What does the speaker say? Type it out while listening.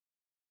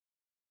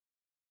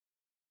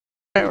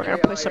Alright, we're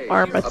gonna play some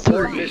Arma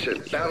Abort 3.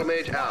 mission. Battle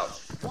mage out.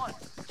 1,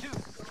 2,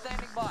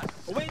 standing by.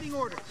 Awaiting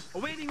orders.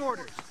 Awaiting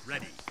orders.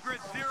 Ready. Grid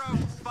 0,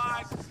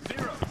 5,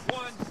 0,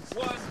 1,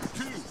 1,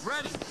 2.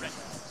 Ready.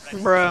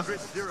 Ready. Bruh. Grid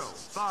 0,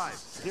 5,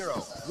 0,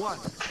 1,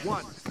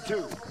 1,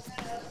 2.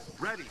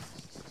 Ready.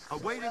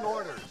 Awaiting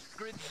orders.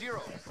 Grid 0,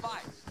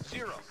 5,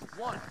 0,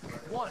 1,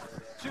 1,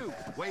 2.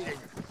 Waiting.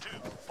 2,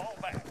 fall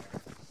back.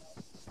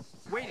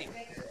 Waiting.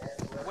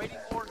 Awaiting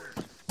orders.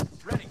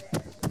 Ready.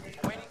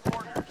 Awaiting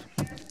orders.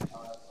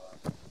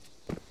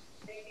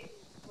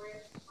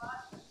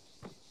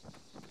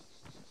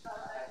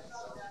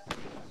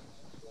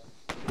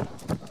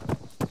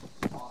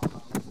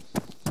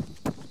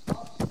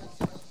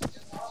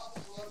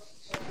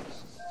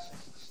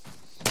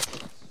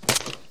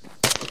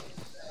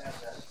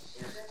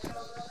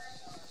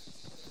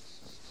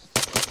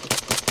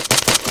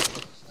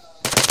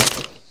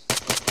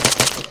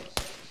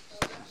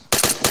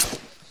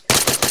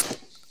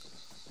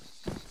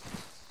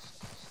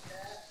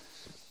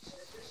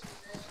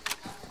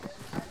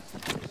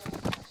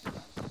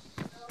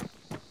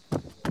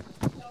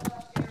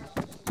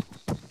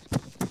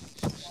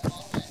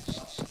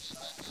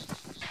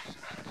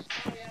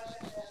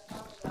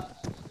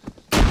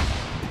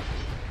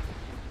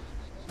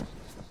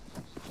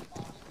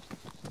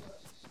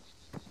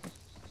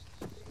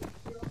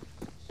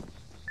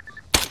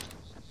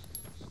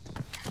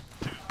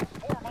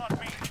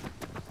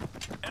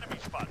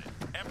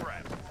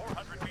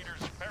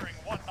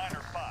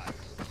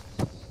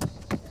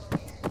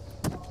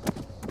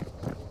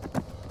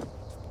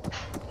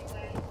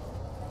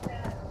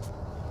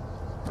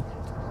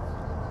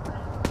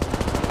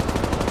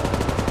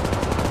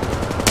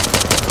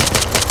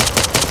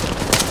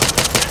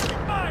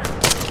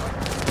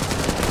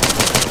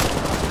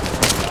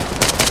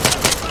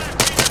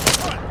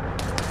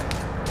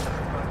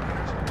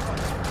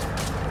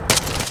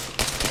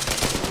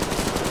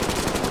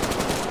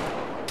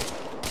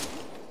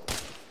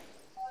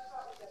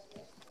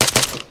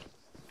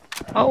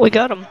 Oh, we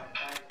got him.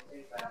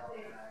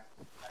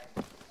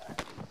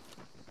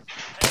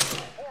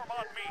 Form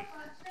on me.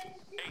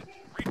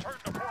 8. Return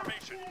to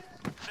formation.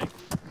 6.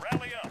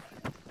 Rally up.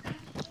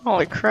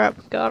 Holy crap,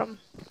 we got him.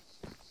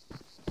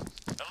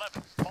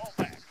 11. Fall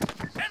back.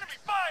 Enemy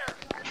fire!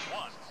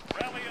 1.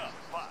 Rally up.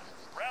 5.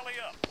 Rally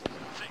up.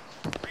 6.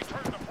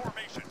 Return to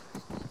formation.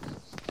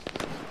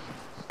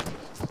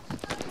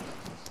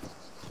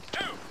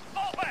 2.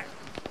 Fall back.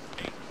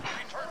 8.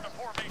 Return to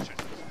formation.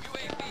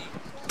 UAV.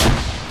 9.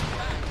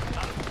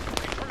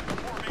 Return to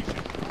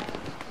formation.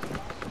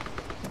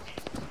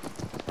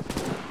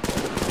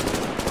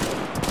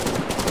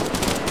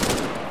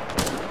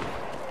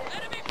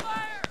 Enemy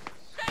fire!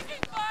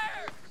 Taking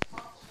fire!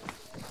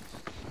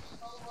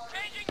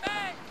 Changing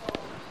mag!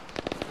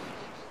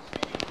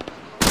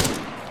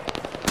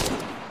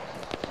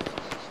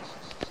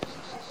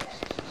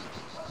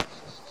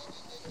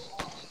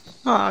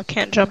 Oh, I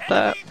can't jump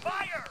that. Enemy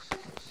fire!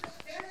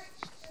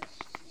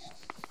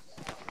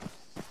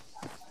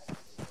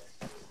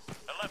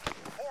 11.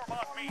 Form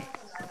on me.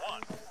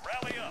 1.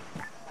 Rally up.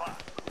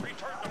 5.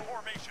 Return to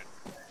formation.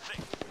 6.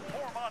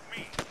 Form on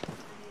me.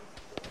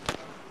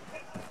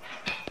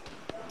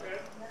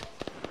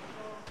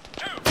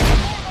 2.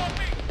 Form on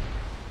me.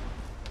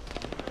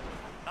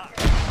 9.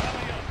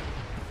 Rally up.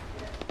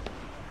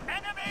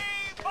 Enemy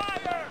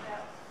fire!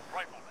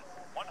 Rifleman.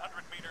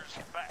 100 meters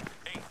back.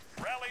 8.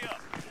 Rally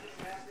up.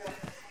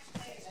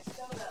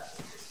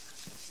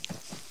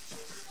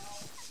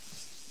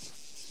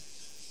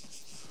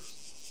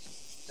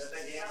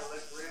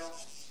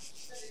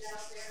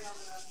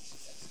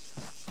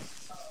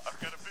 I've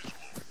got a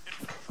visual.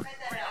 Infantry.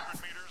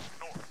 300 meters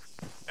north.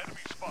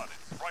 Enemy spotted.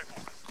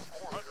 Rifleman.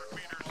 400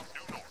 meters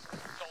due north.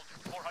 Soldier.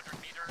 400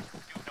 meters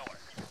due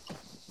north.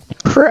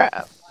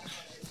 Crap.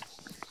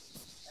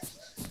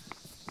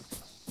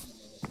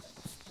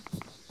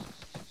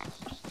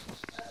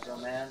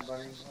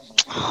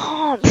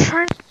 Oh, I'm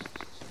trying.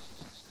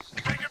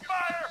 Taking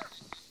fire!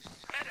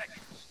 Medic!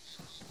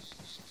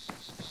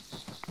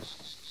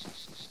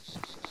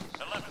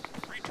 11.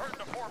 Return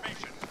to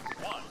formation.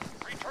 1.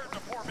 Return to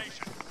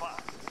formation.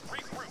 5.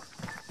 Regroup.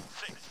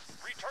 6.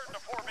 Return to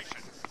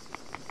formation.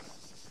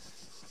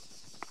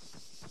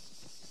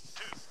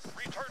 2.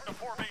 Return to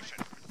formation.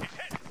 It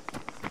hit.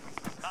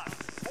 9.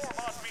 Form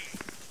on me.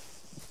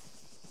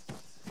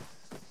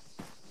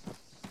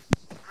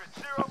 Grid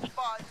 0,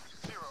 5,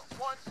 0,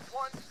 1,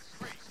 1,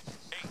 3.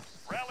 8.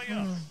 Rally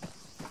up.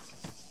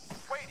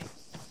 Waiting.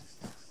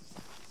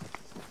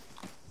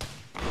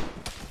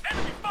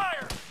 Enemy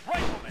fire!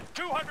 Rifleman.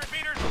 200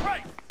 meters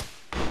right.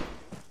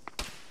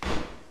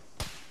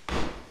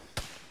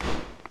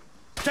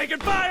 Taking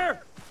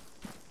fire!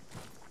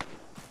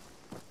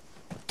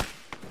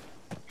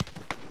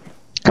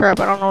 Crap,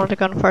 I don't know where the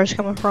gunfire's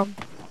coming from.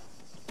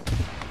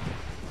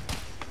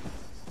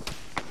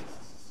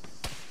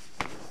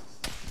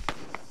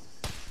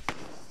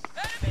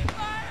 Enemy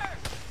fire!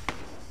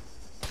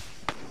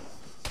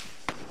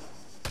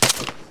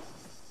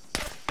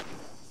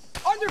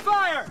 Under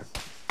fire!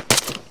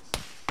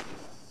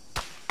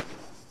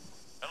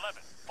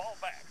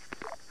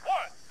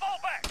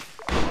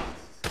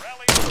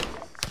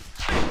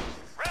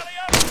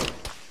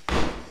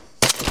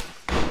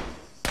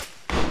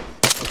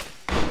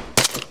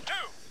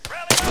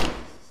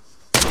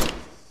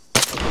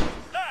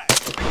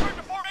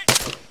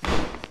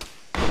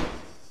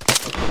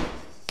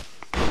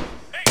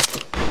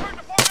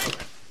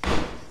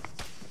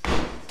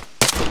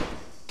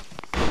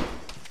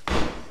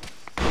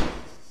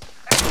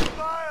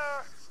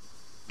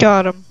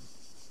 Got him.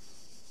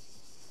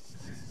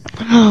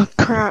 Oh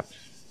crap.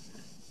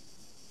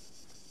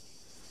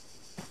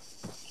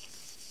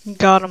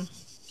 Got him.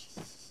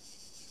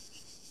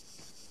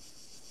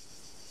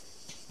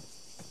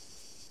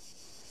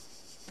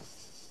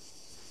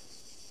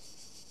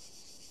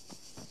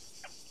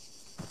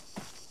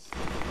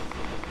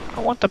 I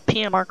want the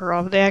PM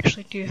Makarov. They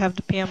actually do have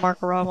the PM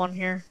Makarov on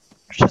here,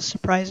 which is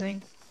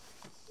surprising.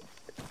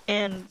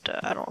 And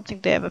I don't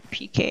think they have a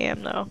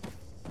PKM though.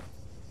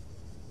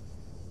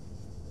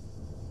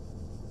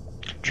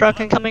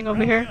 Truck incoming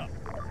over here.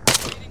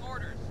 Waiting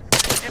orders.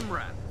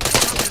 MRAP.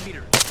 100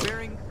 meters.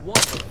 Bearing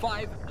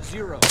 150.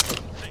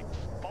 6,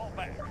 fall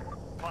back.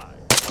 5,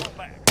 fall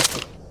back.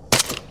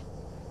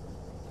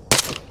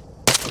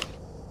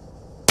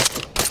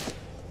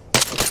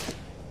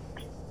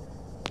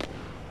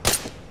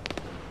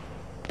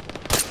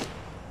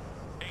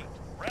 8,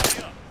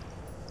 rally up.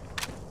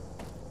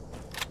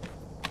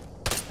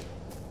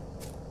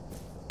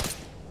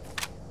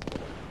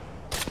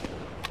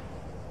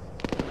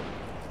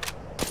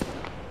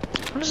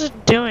 What is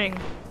it doing?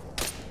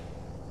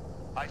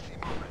 I see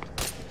movement.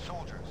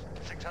 Soldiers,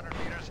 600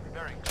 meters,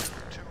 bearing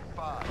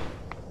 225.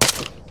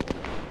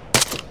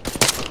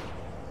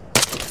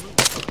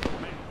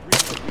 Man,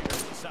 300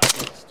 meters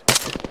southeast.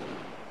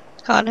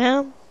 Got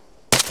him?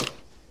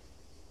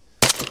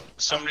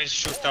 Somebody needs to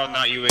shoot down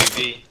that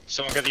UAV.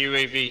 Someone get the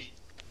UAV.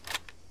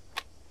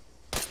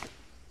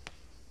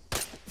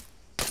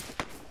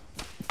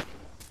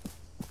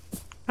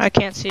 I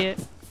can't see it.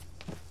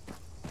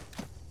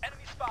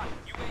 Enemy spotted.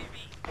 UAV.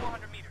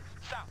 400 meters.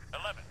 South.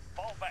 11,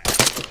 fall back.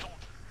 Soldier,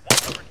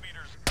 100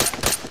 meters,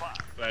 back.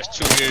 5. There's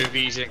 2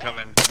 UAVs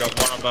incoming. We've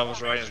got one above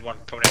us right, there's one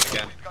coming in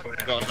again.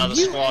 We've got another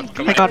You squad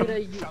coming I got in. him.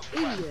 idiot,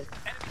 you idiot.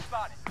 Enemy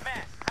spotted.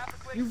 Man.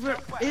 Half a You were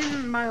southwest.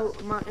 in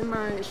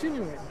my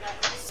shooting range.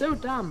 So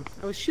dumb.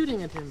 I was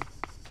shooting at him.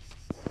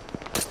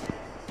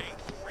 8,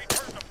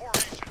 return to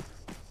formation.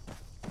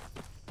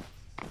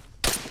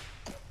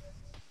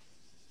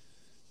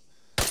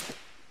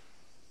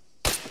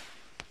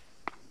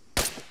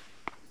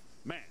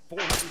 Man,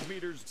 400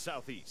 meters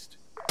southeast.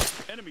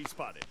 Enemy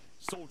spotted.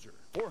 Soldier,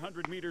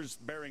 400 meters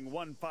bearing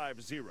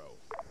 150.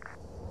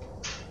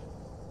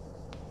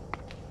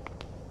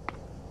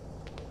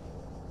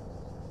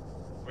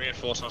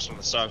 Reinforcing us from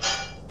the south.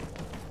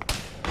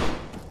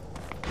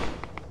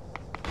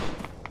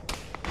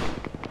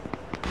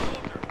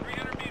 Soldier.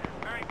 300 meters.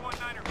 Bearing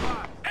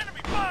 195.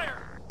 Enemy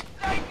fire!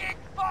 Taking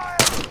fire!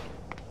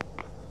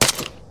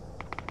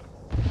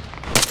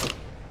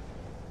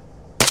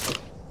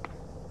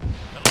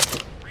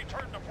 11,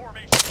 return to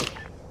formation.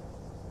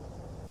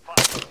 5,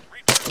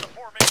 return to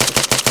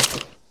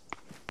formation.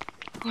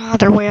 Ah,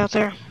 they're way out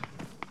there.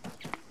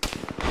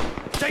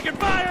 Taking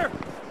fire!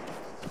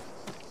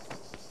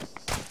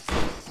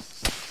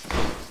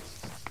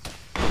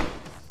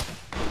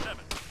 7,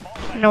 fall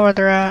back. I know where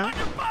they're at.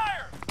 Under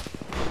fire!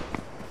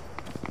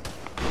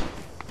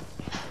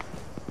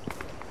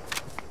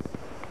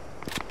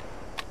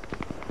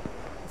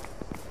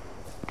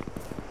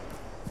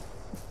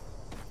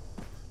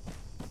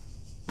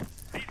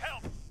 Need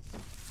help!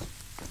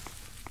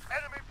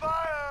 Enemy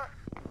fire!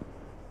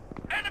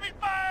 Enemy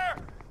fire!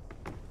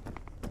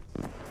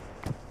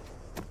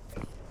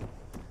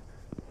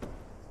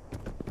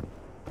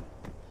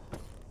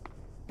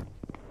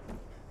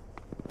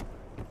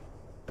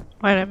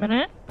 Wait a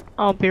minute.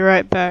 I'll be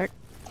right back.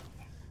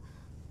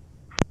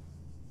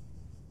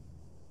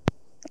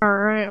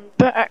 Alright, I'm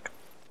back.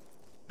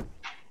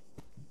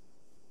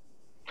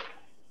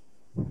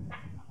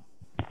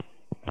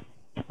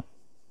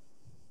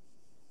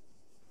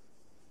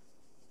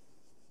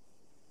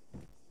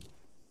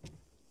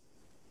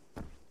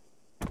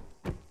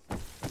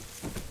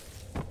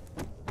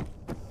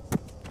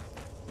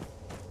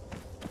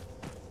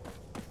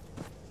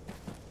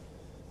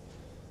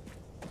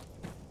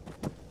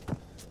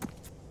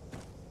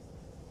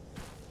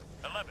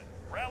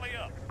 Rally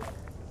up.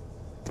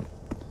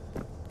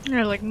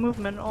 There's like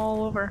movement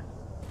all over.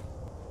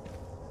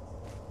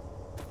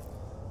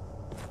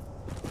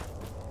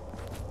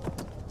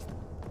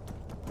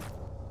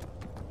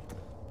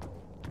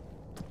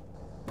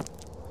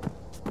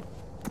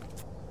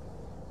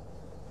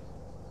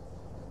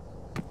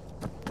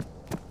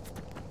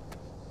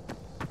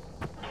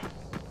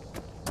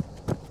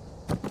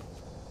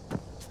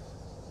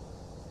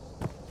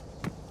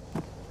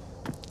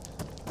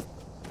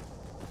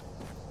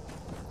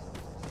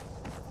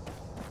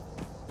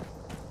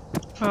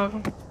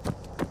 Oh.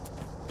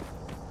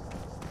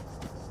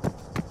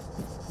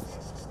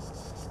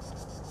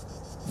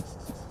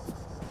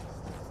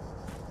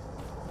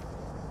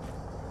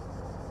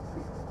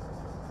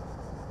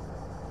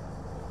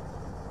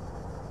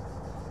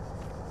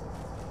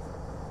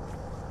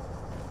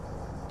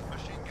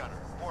 Machine gunner,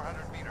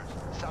 400 meters,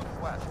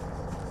 southwest.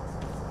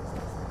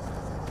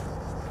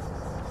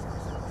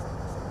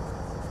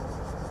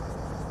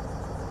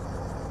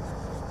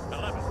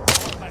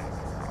 Fall back.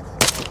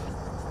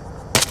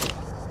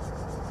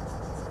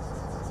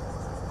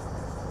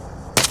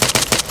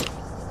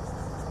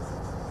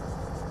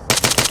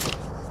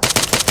 100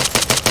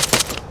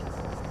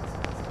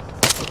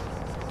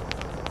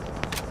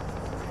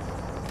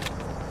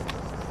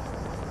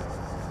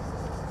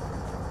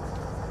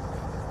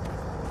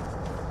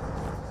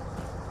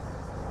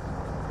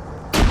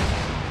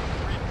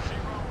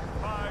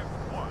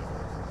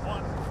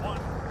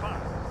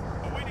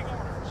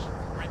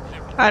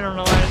 I don't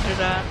know how to do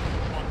that.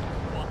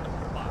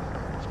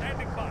 115.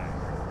 Standing by.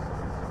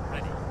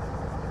 Ready.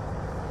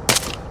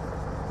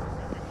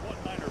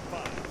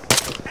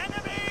 195.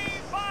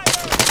 Enemy fire!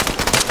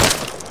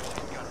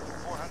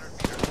 400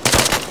 meters.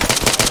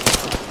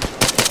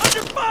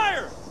 Under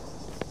fire!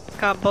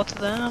 Got both of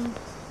them.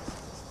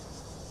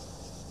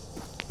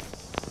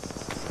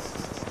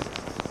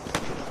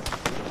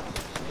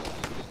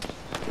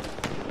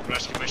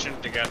 Rescue mission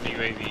to get the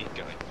UAV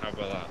going. How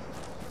about that?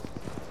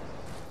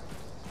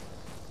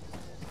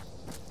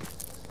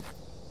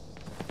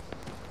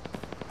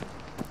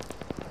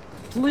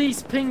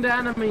 Please ping the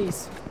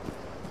enemies.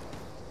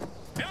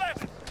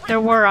 11.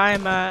 They're where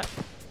I'm at.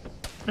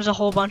 There's a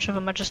whole bunch of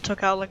them. I just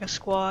took out like a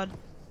squad.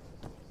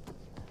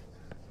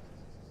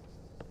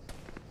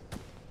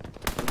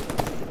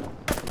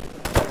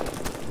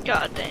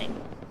 God dang.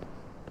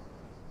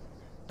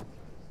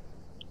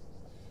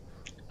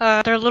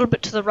 They're a little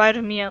bit to the right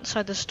of me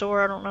outside the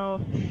store. I don't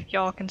know if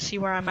y'all can see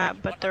where I'm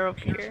at, but they're over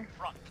here.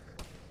 Front.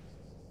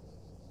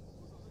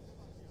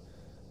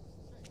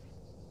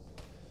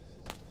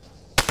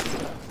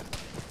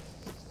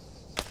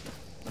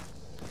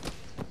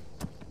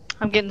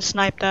 I'm getting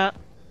sniped at.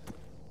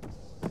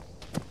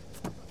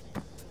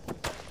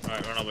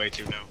 Alright, we're on our way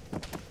to now.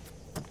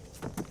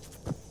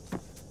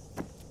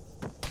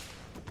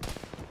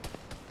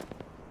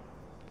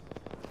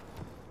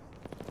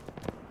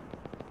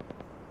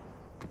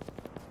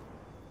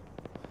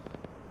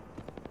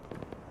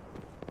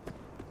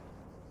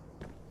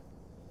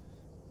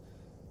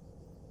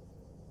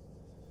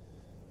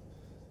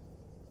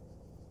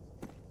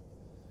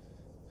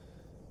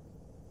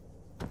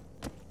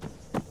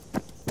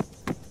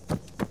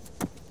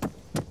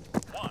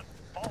 One.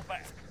 Fall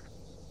back.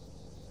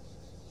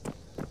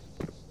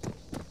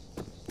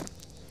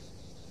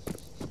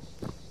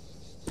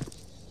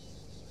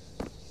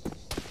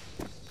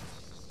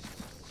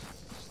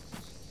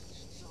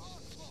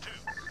 Two.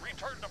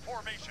 Return to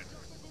formation.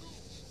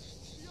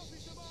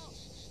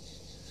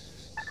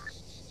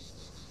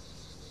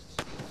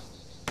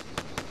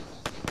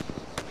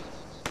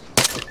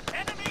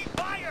 Enemy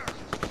fire!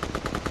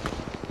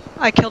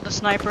 I killed the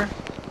sniper.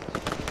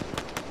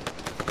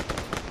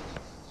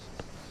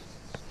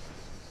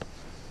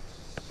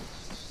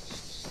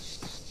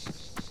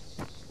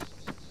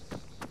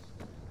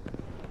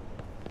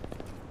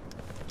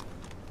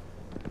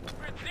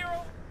 Grid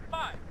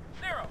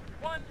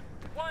 0501112.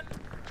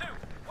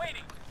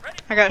 Waiting. Ready.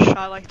 I got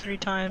shot like 3 Form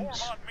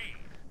times. on me.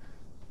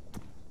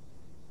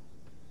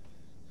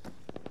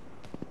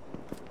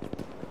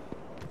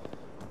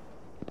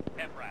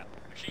 MRAP,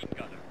 machine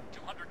gunner,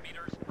 200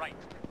 meters right.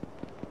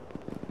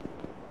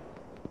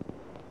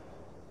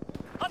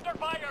 Under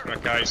fire!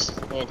 Right, guys,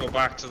 we'll go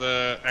back to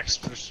the X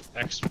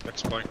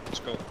point. Let's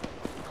go.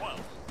 12,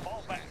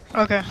 fall back.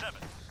 Okay. 7,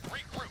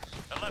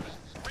 regroup. 11,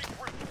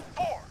 regroup.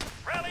 4,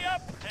 rally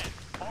up. 10,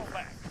 fall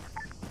back.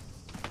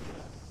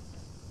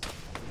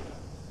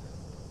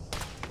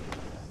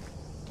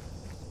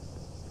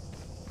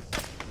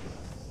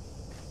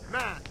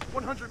 Man,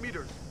 100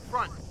 meters.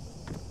 Front.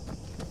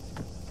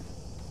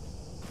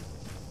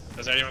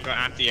 Has anyone got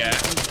anti-air?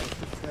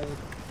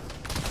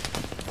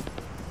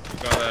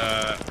 We've got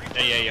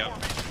AAO.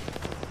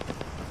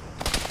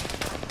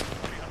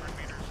 300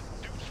 meters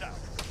due south.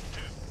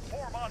 2,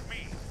 form on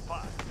me.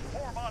 5,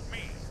 form on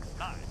me.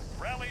 9,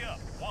 rally up.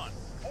 1,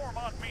 form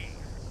on me.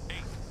 8,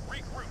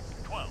 regroup.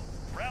 12,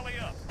 rally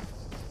up.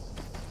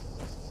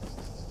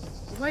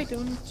 Why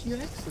don't you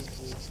exit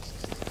me?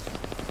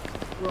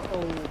 We're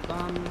all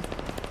done.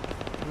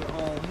 We're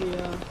all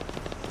here.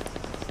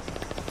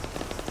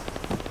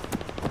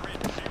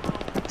 Grid 0,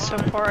 So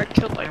far I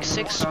killed like And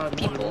 6 we've got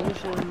people.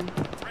 ammunition.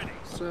 ready.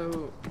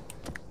 So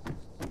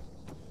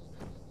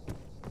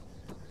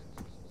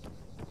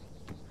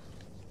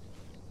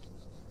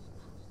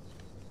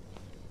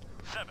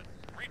Seven,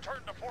 return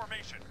to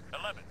formation.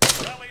 11,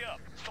 rally up.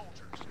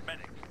 Soldiers,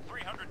 medic.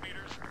 300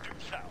 meters due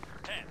south.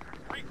 10,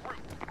 regroup.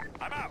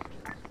 I'm out.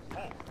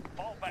 4,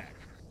 fall back.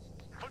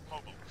 Foot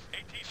mobiles,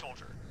 AT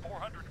soldier.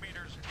 400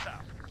 meters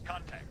south.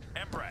 Contact,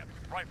 MRAP,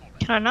 rifleman.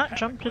 Can I not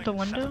jump through the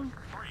Pack plane window?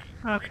 7,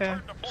 3, Okay,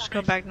 return to just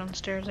go formation. back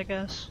downstairs, I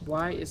guess.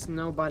 why is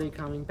nobody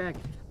coming back?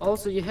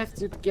 Also, you have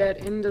to get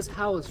in this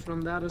house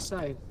from the other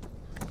side.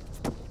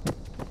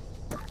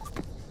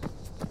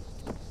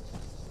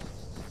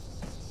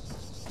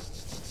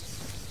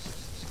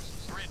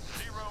 Grid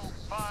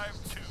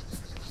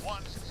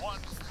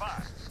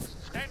 052115.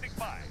 Standing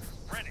by.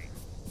 Ready.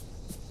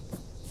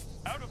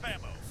 Out of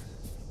ammo.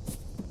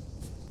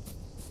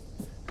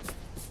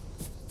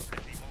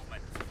 Busy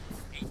movement.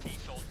 AT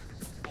soldier.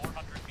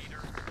 400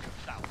 meters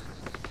south.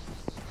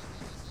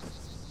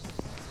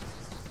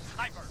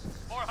 Sniper.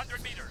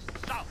 400 meters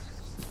south.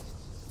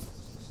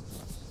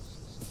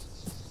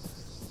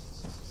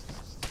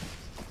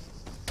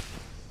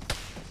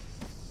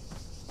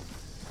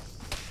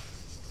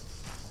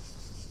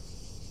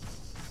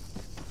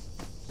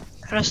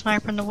 Got a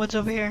sniper in the woods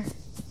over here.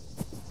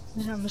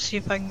 I'm gonna see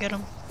if I can get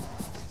him.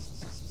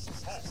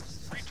 4,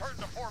 return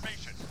to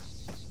formation.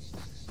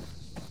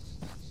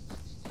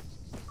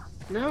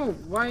 No,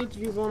 why do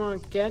you wanna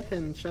get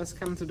him? Just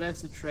come to the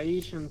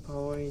exfiltration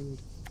point.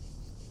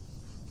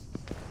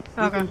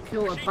 You Okay. can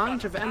kill a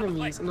bunch of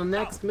enemies in the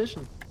next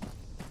mission.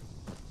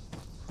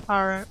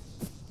 Alright.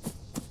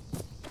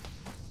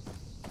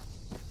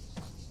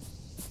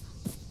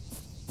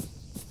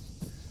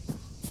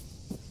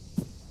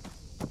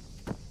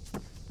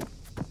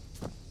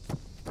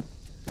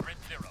 Grid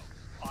 0,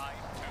 5,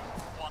 2,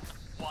 1,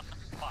 1,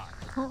 5.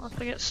 Oh,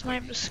 if I get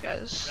sniped, this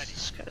guy's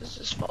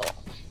his fault.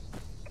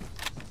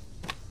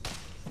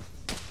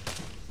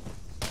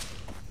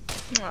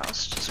 Oh,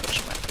 let's just switch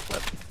my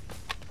flip.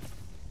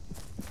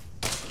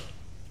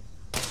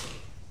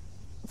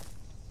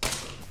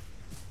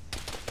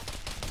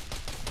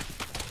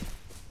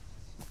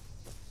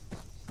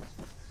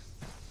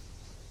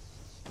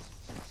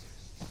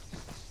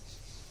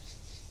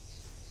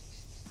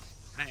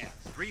 Man,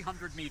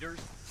 300 meters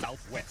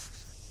southwest.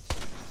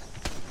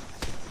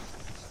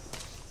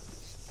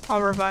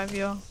 I'll revive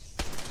you.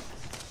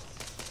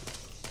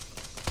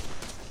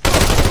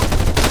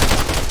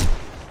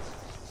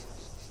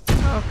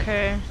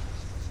 Okay.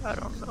 I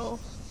don't know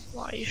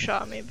why you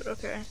shot me, but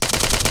okay.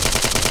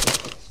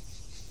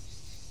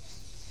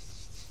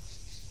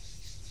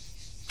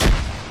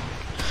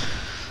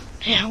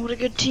 Yeah, what a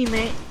good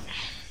teammate.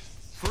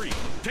 3,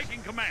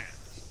 taking command.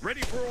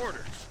 Ready for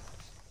orders.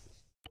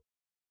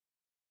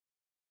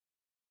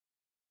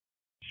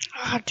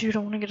 Ah, dude, I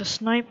want to get a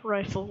sniper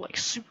rifle, like,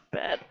 super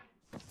bad.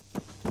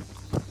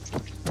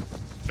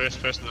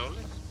 First person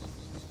only?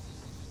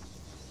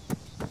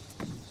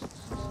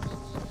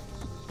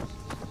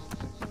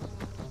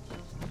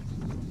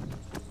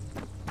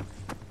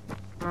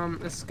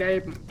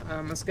 Escape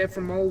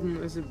from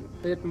Molden is a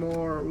bit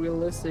more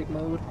realistic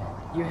mode.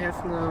 You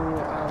have no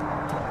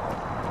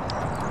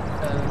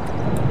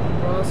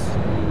cross.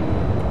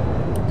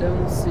 You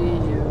don't see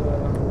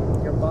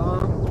your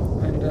bar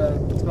and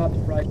the top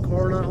right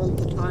corner all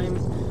the time.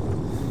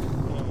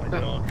 Oh my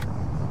god.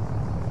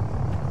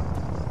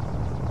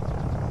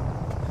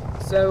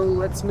 So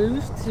let's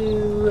move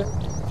to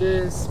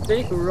this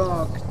big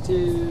rock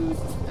to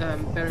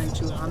bearing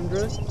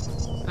 200,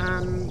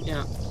 and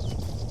yeah.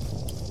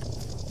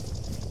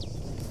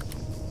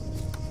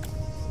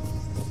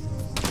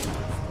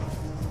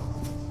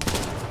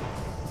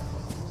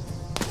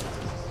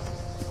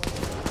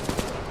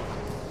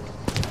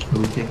 Are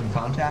we taking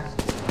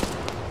contact?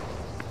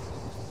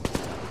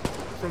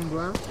 From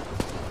where? I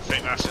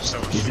think that's just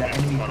someone Is that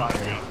enemy shooting at the bottom, to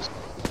be fire? honest.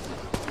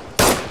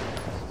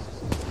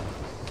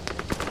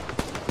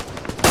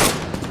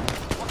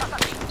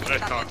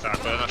 There's contact,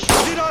 but I'm not sure.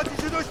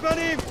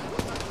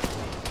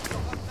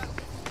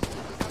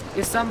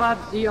 Is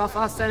somebody of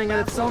us standing at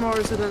its zone, or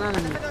is it an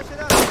enemy?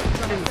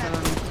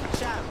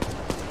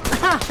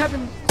 Ah, shot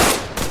him!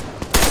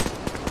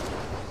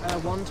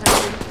 One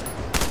tank.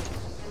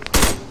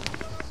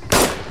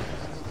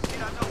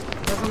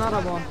 There's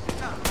another one.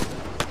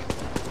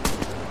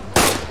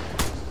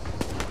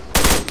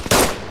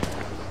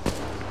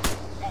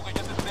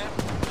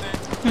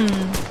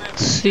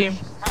 Let's see.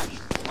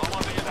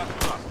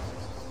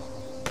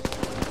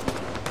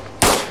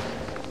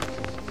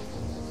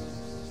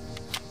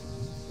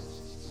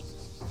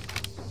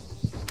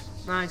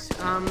 Nice.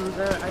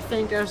 I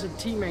think there's a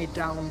teammate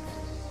down.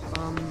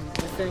 I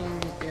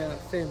think, yeah,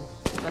 Finn.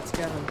 Let's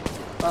get him.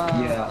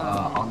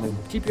 On the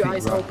keep your big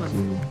eyes rock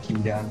open. to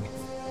keep down.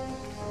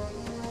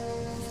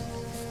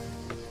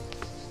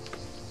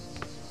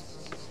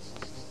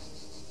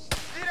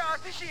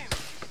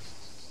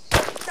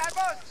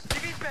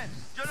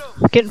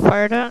 Getting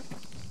fired at.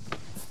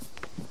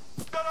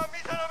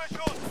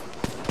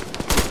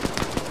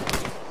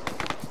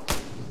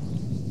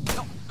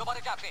 No,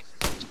 nobody got me.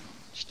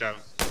 Just down.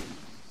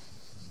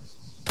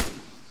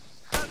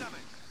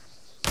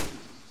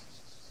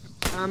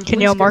 Can Please you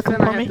give mark him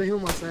Finn, I for have me? to heal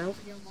myself.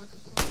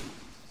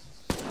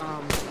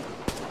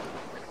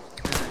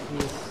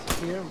 He's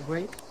here.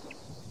 Wait.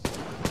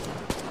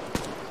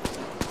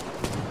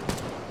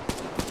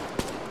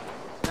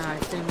 I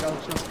think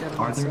I'll just get him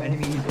Are there myself.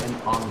 enemies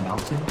on the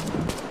mountain?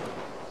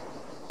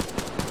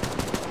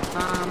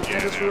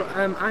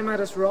 I'm at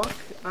this rock.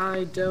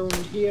 I don't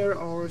hear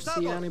or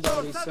see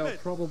anybody, so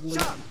probably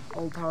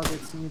all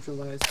targets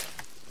neutralized.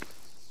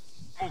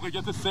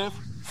 موقعیت 0 3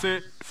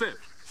 0 0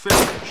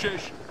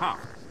 6 7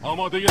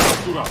 آماده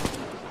دستورات.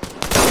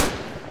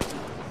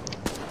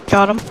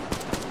 Got him.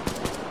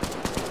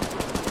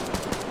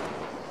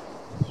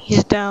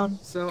 He's down.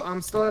 So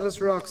I'm still at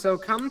this rock. So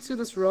come to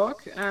this rock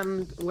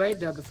and wait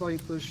there before you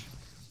push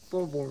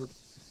forward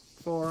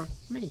for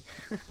me.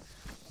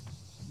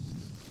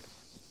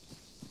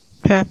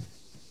 Okay.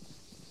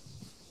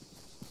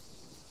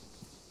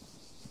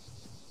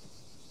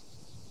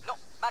 No,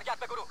 برگرد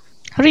به گروه.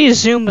 How do you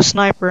zoom a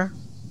sniper?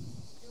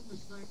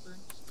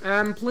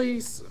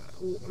 Please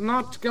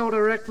not go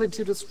directly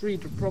to the street.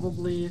 You're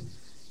probably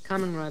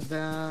coming right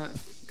there.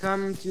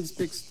 Come to this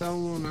big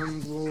stone and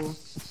we'll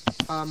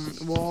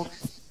walk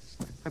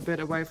a bit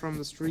away from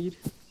the street.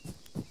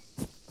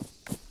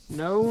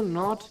 No,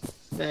 not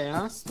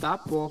there.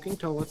 Stop walking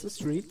towards the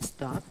street.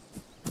 Stop.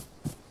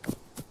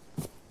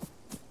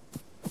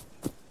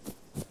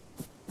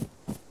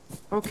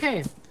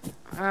 Okay.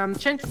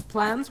 Change of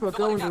plans. We're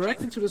going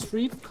directly to the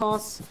street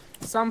because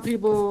some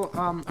people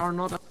are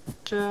not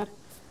chat,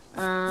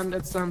 and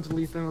it's time to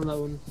leave them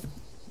alone.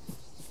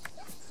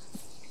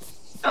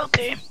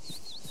 Okay.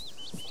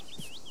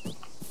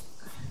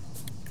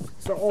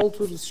 So all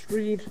to the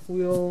street.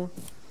 We'll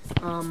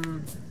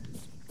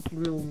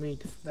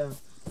meet there.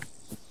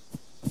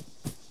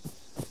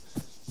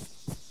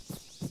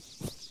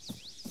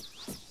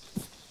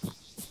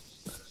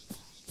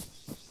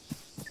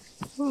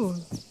 Ooh,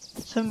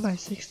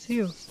 7x6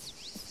 too.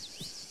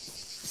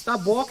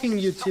 Stop walking,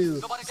 you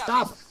two.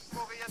 Stop.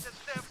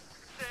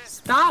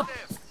 Stop.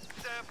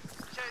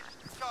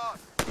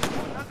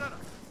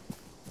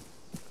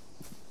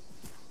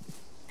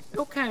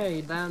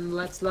 Okay, then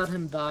let's let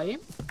him die.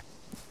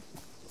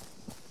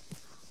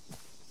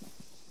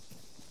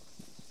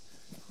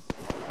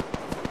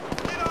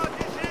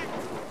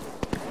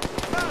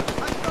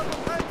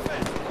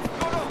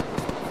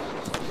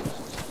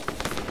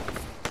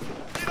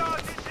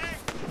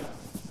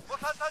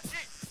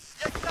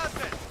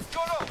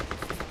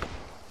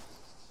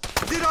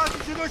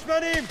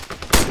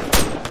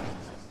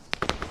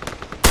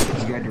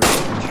 This guy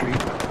directly on the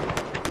street.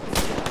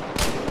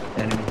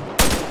 Enemy.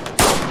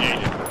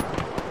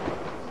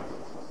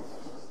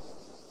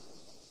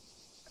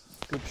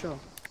 Good shot.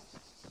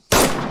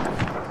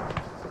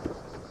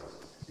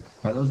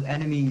 Are those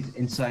enemies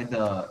inside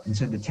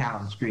the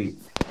town street?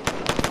 Is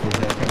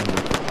that kind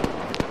of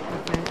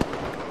Okay.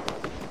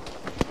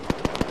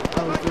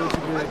 I will go to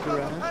the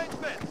garage.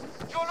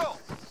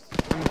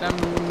 And then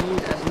we'll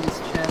need at least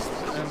chests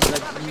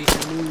that we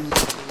can move to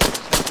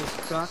this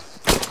truck.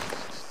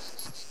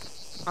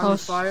 On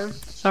fire.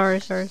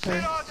 Sorry.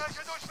 Okay.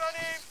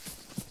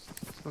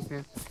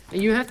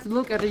 And you have to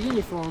look at the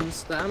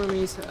uniforms. The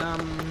enemies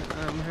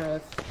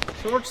have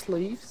short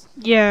sleeves.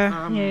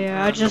 Yeah,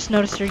 I just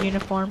noticed your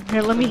uniform.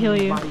 Here, let me heal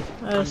you.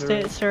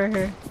 Stay right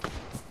here.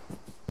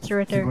 Stay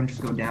right there. Everyone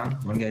just go down.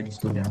 One guy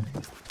just go down.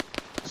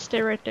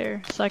 Stay right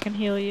there so I can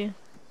heal you.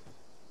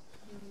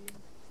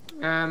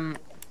 Come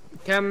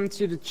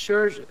to the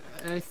church.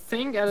 I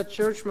think at a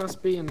church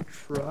must be in a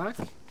truck.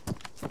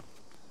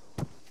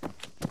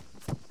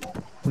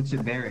 What's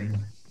it bearing?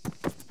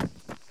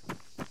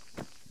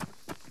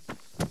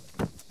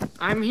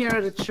 I'm here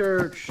at a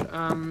church. You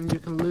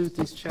can loot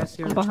these chests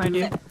here. I'm behind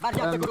you.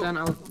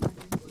 Then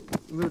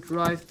we'll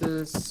drive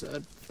this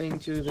thing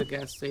to the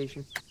gas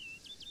station.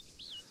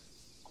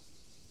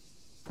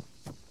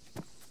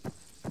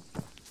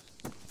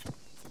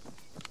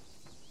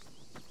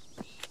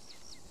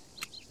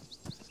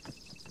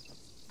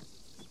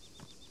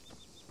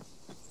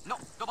 No,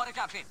 nobody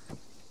captain.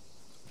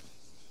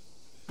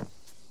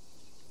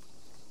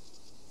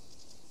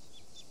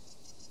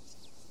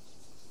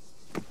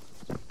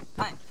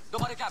 Hi,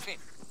 nobody captain.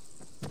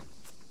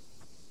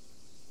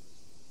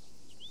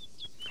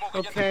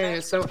 Okay,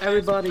 so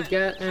everybody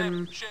get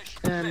in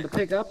the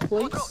pickup,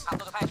 please.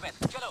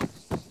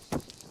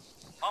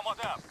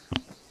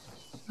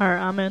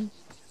 Alright, I'm in.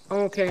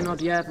 Okay,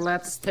 not yet.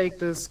 Let's take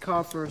this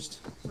car first.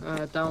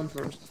 Down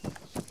first.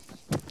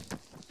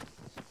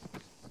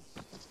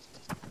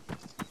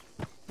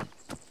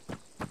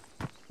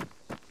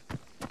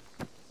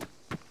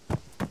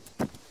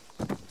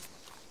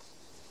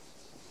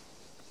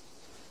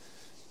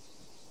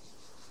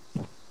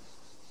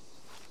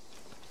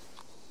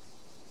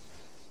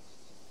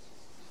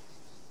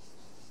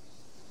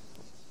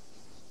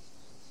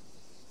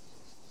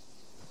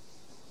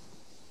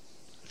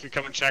 If you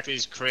come and check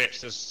these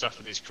crates, there's stuff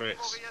in these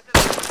crates.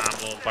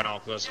 Ammo,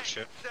 binoculars and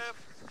shit.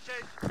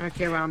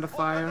 Okay, round the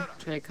fire.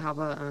 Take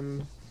cover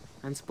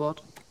and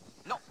spot.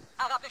 No,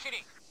 arrête les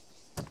chéris.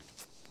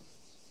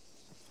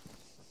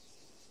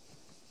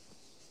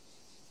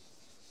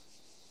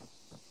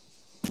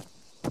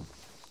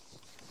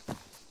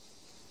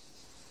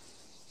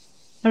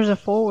 There's a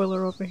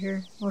four-wheeler over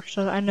here, which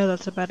I know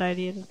that's a bad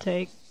idea to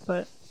take,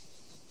 but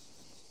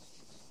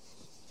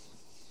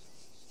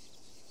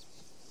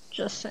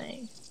just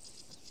saying.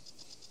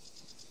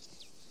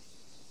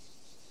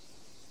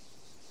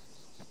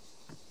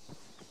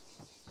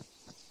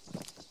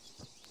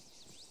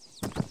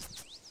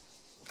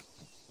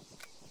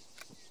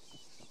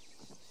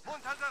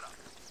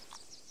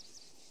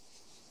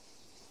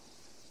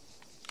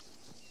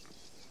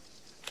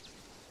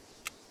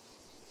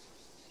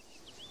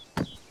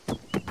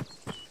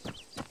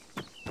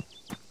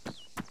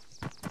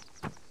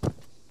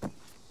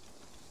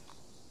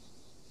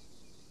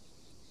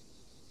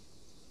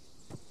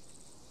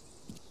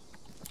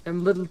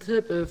 And little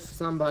tip if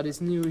somebody's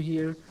new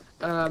here,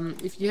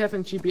 if you have a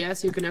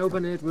GPS you can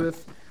open it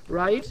with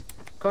right,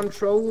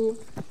 control,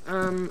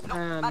 and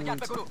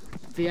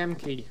the M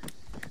key.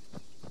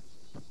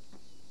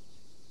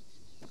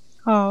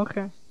 Oh,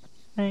 okay.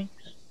 Thanks.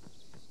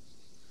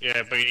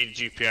 Yeah, but you need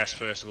GPS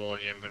first of all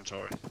in your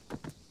inventory.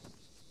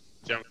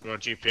 You haven't got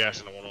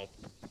GPS in the one up.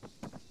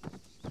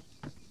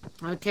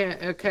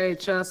 Okay,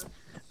 just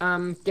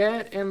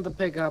get in the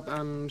pickup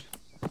and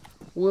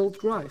we'll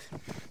drive.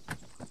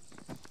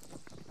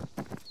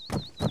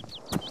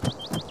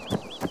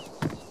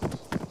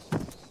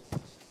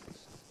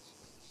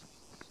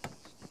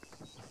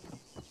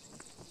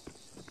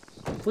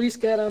 please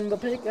get on the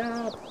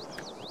pickup.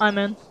 I'm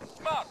in.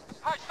 Mark,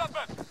 high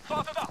suspect,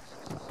 sorted up.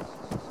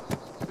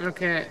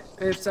 Okay,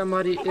 if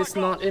somebody is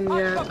not in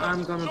yet,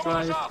 I'm gonna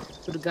drive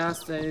to the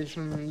gas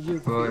station.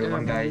 You, Wait,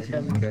 one you guy's here,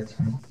 can one guy's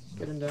here.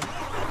 get in there.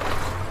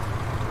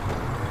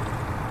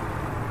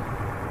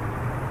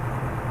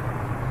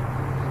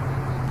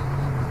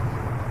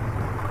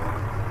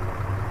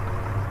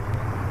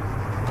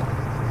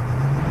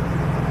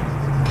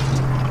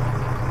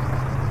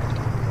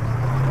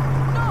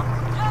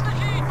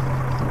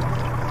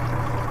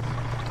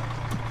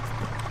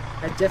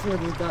 I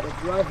definitely got a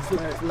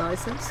driver's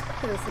license.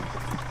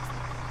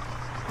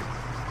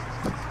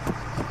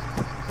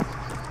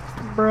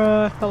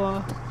 Bruh,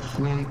 hello.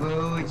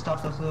 Wait, stop,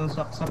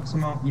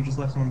 someone, you just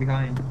left someone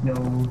behind. No.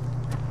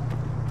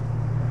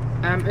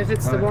 If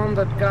it's the one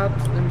that got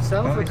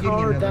himself Oh, a he's getting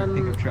car, another then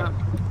pickup truck.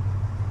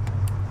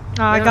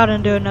 I got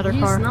into another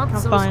he's car. not I'm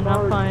so fine,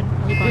 smart. I'm fine.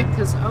 He I'm fine. picked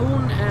his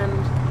own and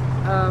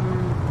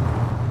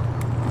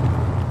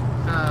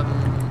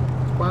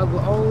while we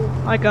all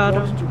I got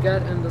wanted him. to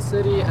get in the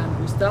city and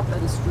we stopped at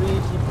the street,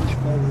 he pushed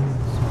forward.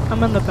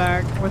 I'm in the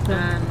back with him,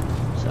 And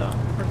so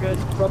we're good.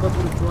 he's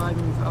probably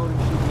driving without a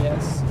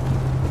GPS.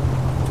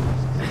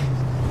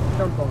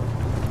 Don't bother.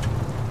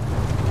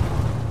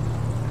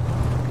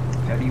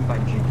 How do you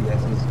find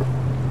GPSs?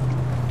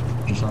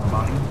 Just on the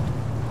body?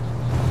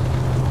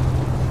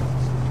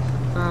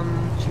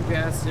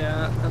 GPS,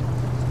 yeah.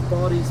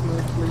 Bodies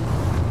mostly.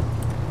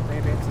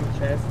 Maybe it's in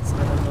chests, I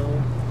don't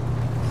know.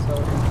 So.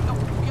 No,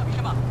 hier, wie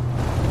immer.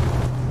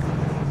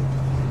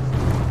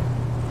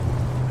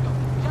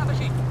 Ja,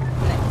 Machine.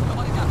 Hey,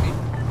 nobody got me.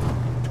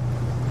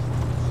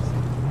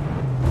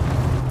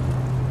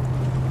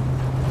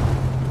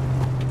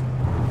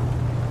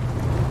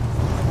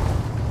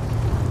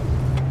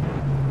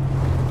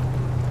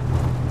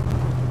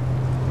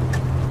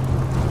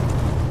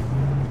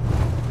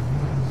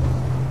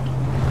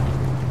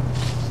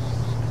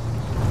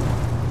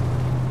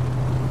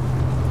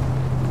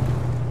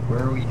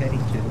 Where are we heading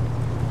to?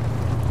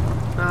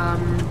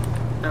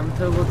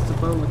 Towards the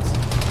boats.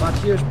 But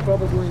here's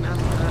probably an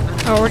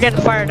Oh, we're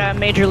getting fired at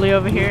majorly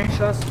over here.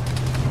 Just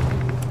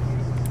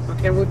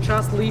okay, we'll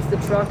just leave the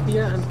truck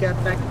here and get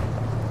back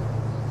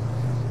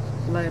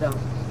later.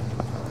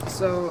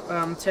 So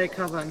take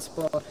cover and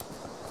spot.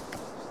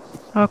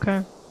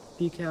 Okay.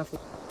 Be careful.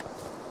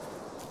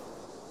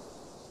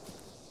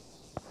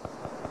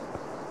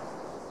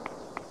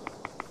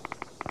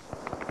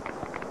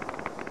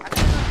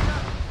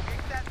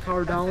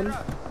 Car down.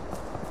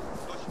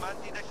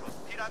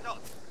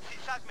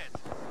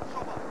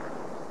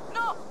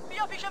 No,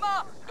 hier, wie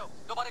immer. No,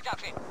 nobody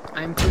got me.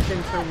 I'm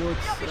pushing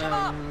towards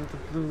the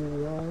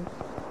blue wall.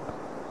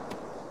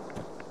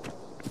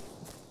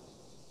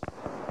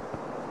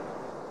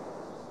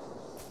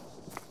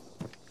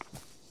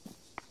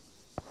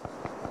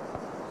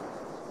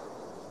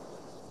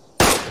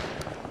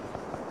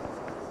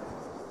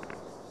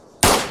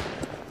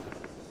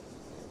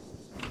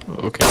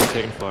 Okay, I'm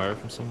taking fire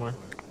from somewhere.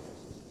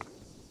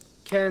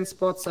 Can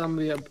spot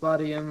somebody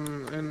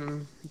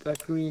in the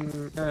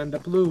green and the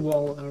blue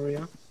wall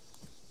area.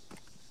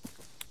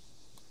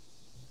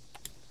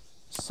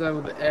 So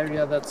the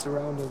area that's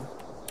surrounded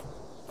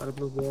by the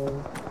blue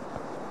wall.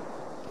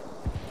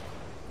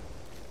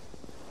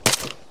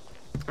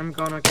 I'm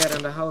gonna get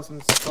in the house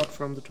and spot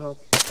from the top.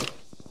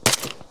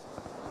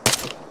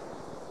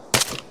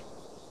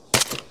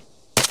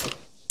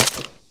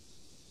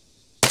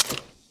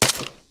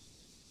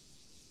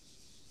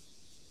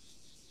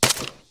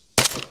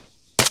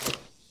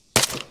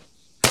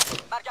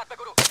 Marcat be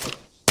guru.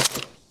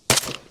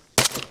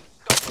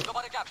 No,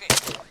 nobody got me.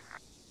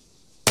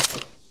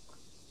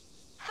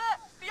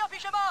 Hier, wie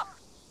immer.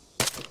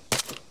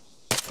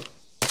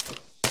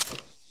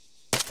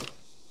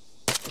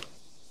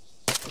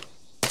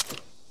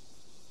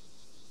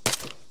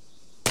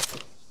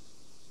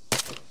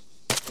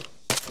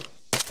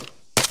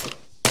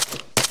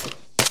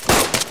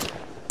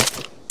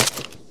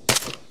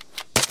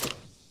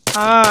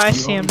 Ah, I You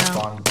see him always now.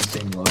 spawn with the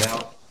same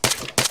loadout.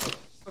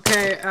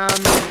 Okay,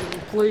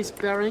 police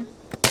bearing.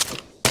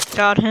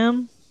 Got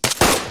him.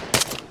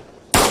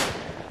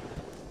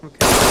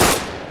 Okay.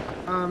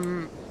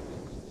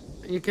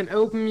 You can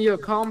open your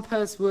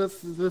compass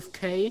with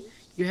K.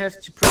 You have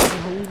to press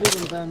and hold it,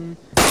 and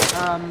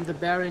then the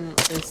bearing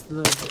is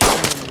the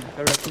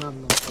direct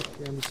number.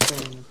 You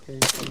understand? Okay.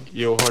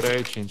 Yo, how do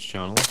I change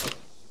channels?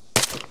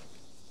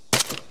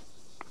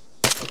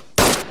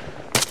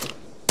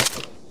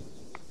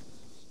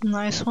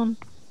 Nice one.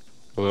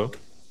 Hello?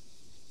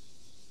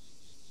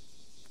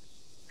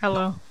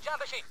 Hello. Ja,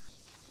 Machine.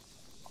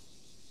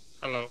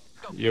 Hello.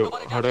 Yo,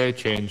 how do I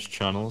change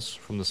channels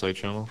from the side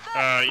channel?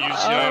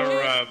 Use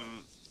your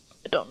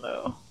I don't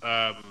know.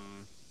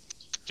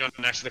 John,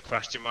 next to the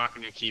question mark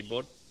on your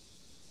keyboard,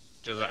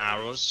 to the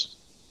arrows.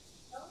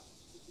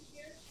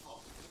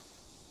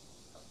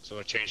 So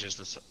it changes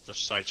the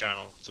side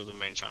channel to the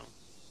main channel.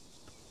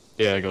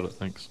 Yeah, I got it,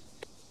 thanks.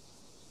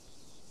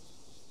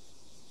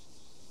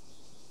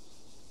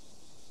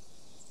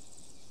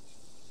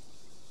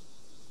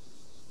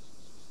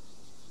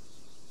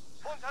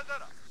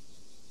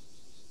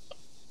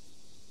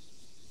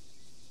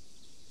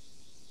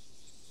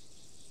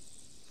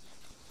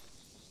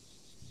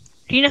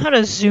 Do you know how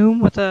to zoom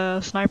with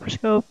a sniper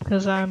scope?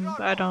 Because I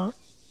don't.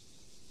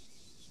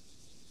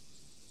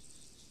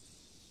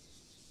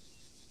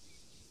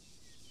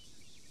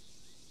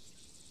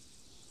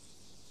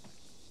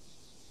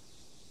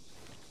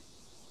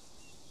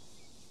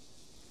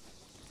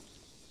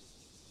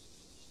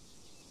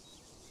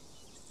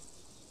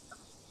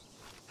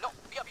 No,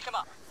 بیا پیش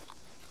ما.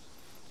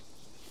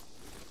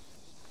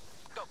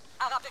 دو،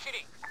 عقب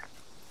نشینی.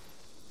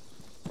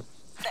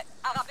 سه،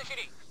 عقب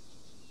نشینی.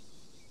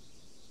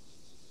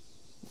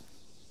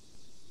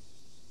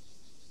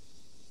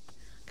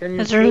 Can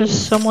you Is there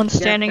please someone get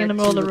standing in the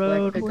back middle of to the black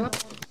road? pickup?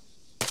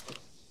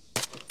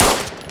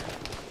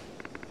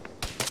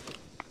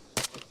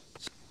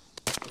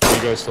 Are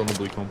you guys still in the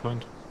blue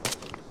compound?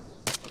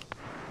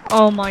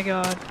 Oh my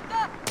god.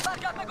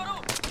 برگرد به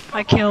گروه.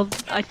 I killed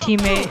a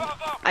teammate.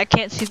 I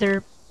can't see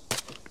their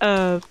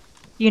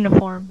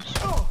uniforms.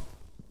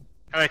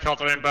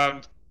 Helicopter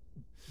inbound.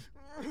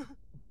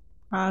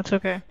 It's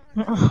okay.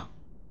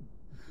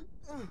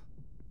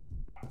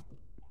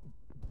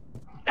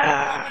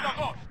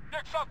 آقا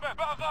یک صفحه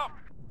به عقب.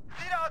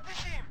 زیر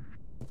آتیشیم.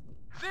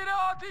 زیر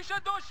آتیش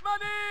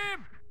دشمنیم.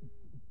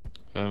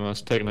 I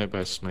was taken out by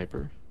a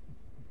sniper.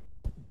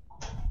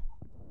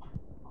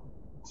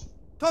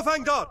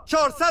 تفنگدار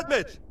 400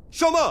 متر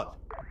شمال.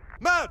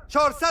 مرد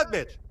 400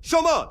 متر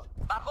شمال.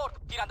 برخورد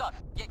تیرانداز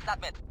 100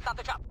 متر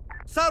سمت چپ.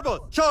 سرباز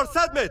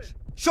 400 متر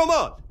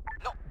شمال.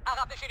 نو،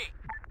 عقب نشینی.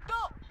 دو،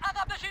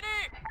 عقب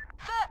نشینی.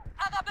 سه،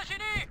 عقب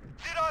نشینی.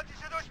 زیر آتیش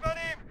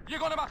دشمنیم.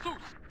 یگان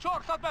مخصوص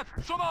 400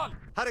 متر شمال.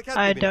 حرکت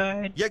I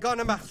ببینم. died.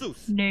 یگان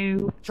مخصوص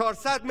No.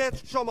 400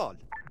 متر شمال.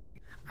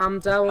 I'm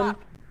down.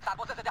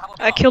 سرباز ضد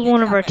هواپیما. I killed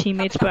one of our 100 متر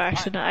teammates سمت by چپ.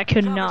 accident. I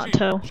could جمع not بشین.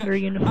 tell شش، their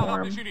عقب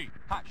uniform. نشینی.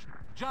 هشت،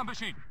 جمع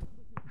بشین.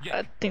 یک،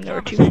 I think they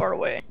were جمع too بشین. far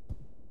away.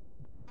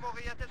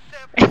 موقعیت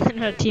And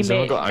then a Has teammate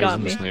anyone got eyes got on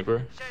the me. sniper?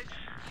 6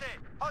 3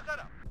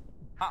 حاضرم.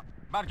 ها،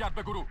 برگرد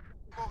به گروه.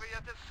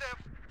 موقعیت 0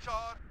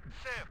 4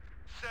 0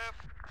 0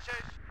 6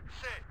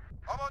 3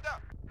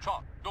 آمادم.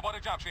 4 دوباره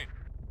جمع شین.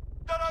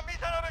 دارم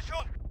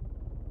میزنمشون.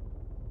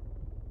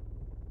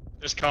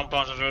 This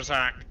compound's under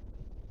attack.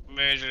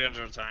 Majorly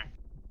under attack.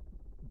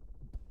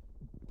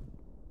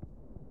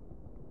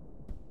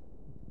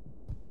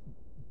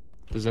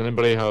 Does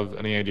anybody have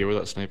any idea where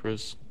that sniper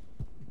is?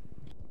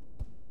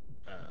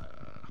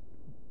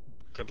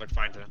 Good luck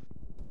finding it.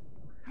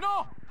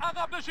 نو،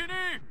 عقب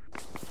نشینی.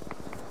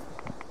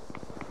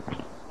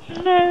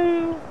 No.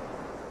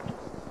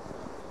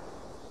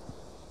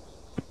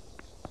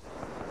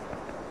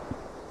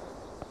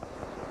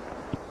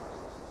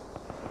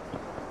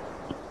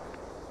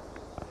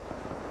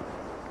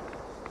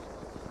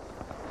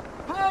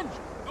 پنج،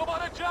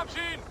 دوباره جمع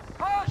شین.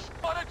 هشت،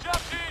 دوباره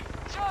جمع شین.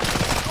 شش،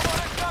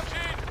 دوباره جمع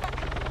شین.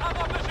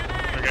 عقب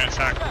نشینی. We're getting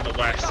attacked from the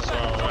west as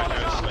well, right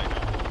now. It's like,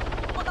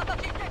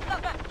 متفقین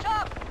 100 متر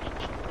چپ.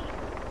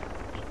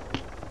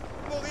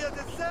 موقعیت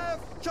 0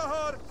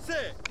 4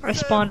 3 I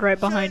spawned right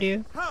behind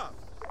you.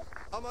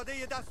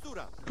 آماده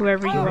دستورم.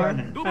 Whoever you are.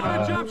 Ryan,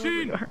 دوباره جمع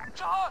شین.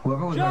 چهار،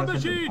 whoever was جمع right outside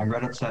بشین. I'm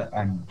right outside.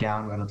 I'm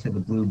down right outside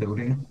the blue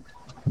building.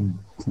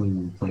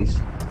 Blue place.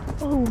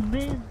 Oh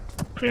man.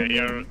 yeah,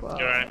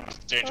 you're in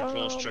danger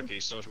close, tricky,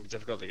 so it's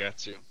difficult to get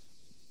to.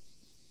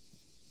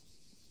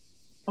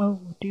 Oh,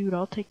 dude,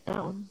 I'll take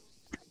that one.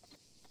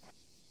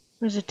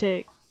 What does it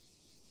take?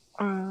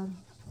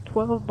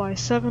 12 by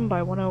 7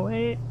 by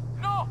 108.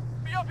 نو،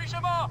 بیا پیش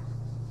ما.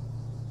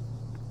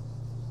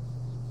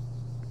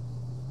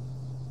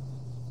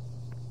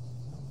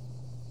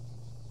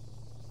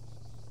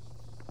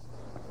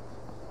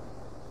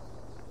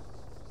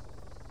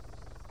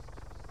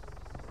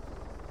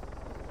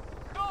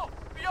 دو،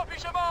 بیا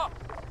پیش ما.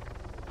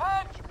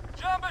 پنج،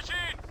 جمع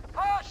بشین.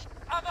 هشت،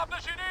 عقب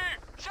نشینی.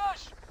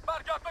 شش،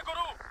 برگرد به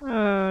گروه.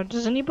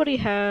 Does anybody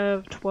have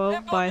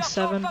 12 by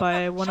 7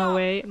 by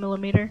 108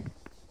 millimeter?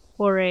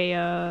 Or a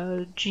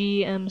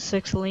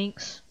GM6 Lynx?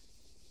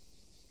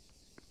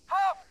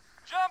 هفت،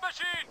 جمع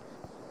بشین.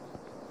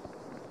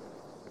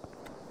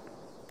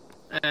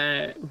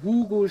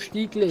 Hugo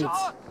Stieglitz.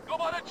 چهار،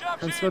 دوباره جمع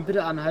Kannst du mal شین.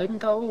 bitte anhalten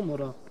da oben,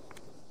 oder?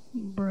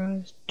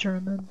 Bruh, it's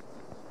German.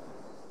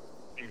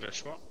 English,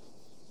 what?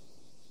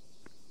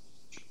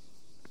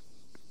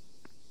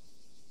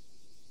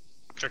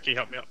 Tricky,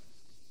 help me up.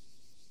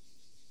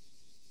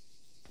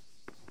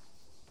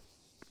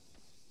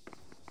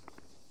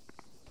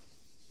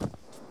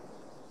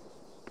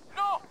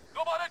 نو،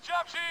 دوباره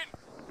جمع شین.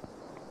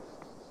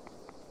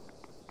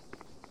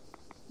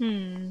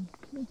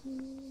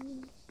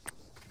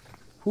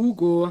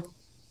 Hugo.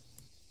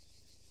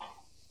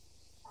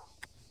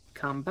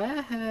 Come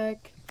back.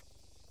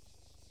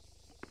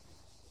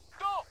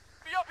 دو،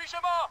 بیا پیش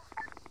ما.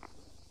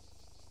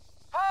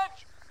 پنج،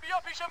 بیا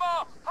پیش ما.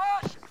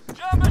 هشت،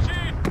 جمع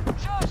بشین.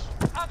 شش،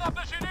 عقب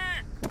نشینی.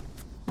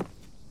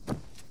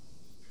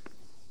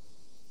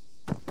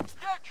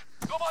 یک،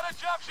 دوباره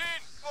جمع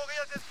شین.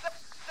 موقعیت 3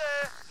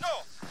 9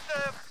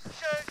 0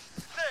 6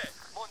 3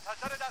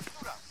 منتظر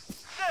دستورم.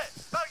 3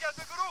 برگرد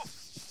به گروه.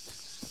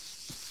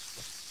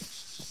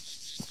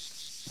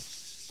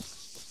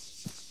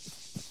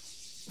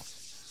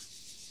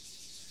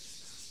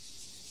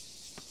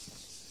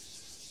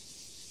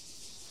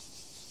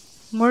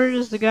 Where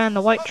is the guy in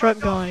the white truck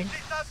going?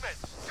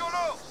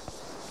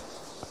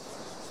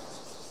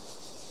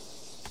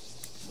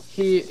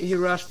 He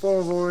rushed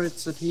forward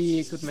so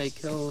he could make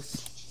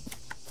kills.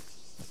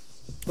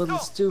 Little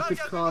stupid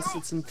cause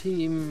it's a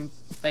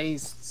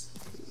team-based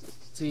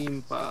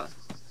team, but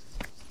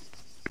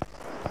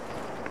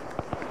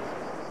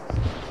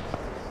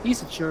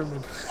he's a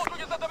German.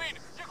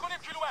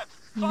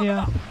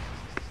 Yeah.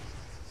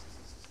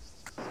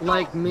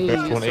 Like me,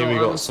 Okay, so 20, we I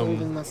got was some-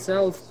 holding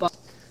myself, but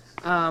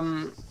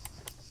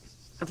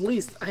at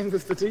least I'm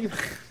with the team.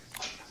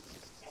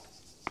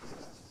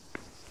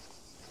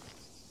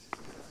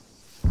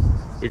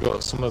 We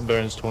got some at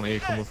Baron's 20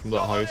 coming from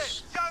that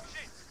house.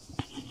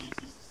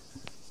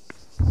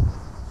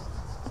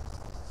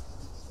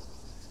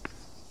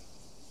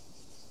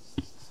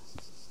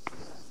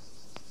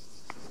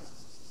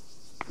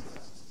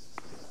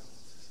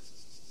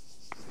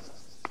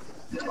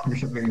 We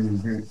should maybe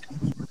regroup.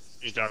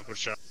 He's down, good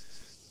shot.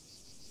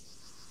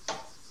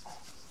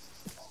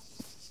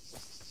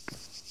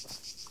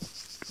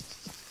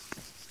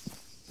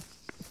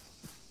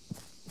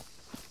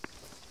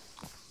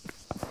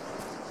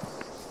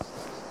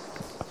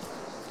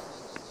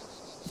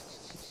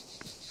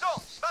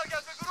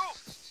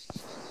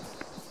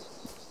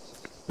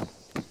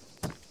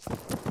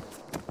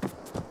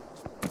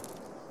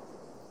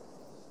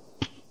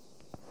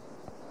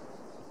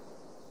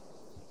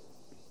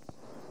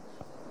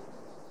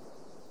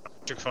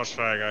 Took first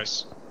fire,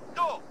 guys.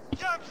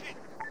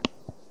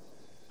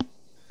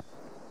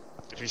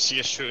 If you see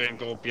us shooting,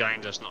 go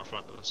behind us, not in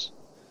front of us.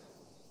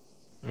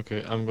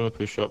 Okay, I'm gonna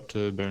push up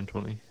to Baron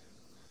 20.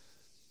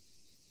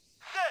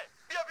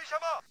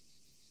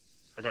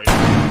 I got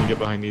you. You get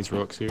behind these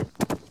rocks here.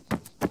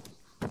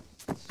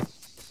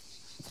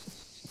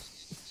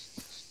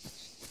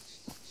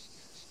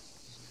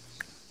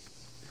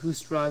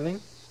 Who's driving?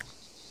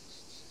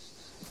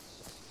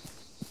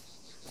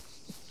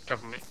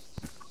 Cover me.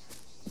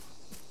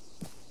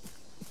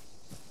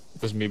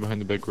 There's me behind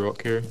the big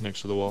rock here,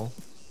 next to the wall.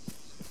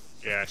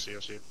 Yeah, I see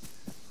you.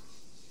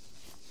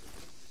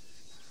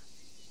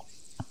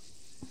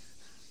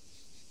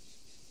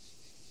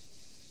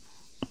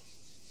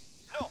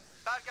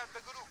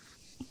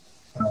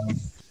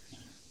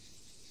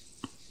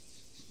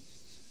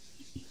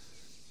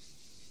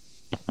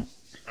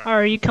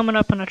 Are you coming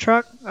up in a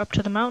truck up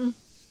to the mountain?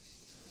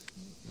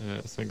 Yeah,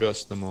 I think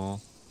that's them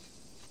all.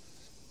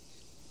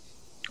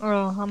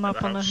 Oh, I'm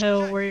up on the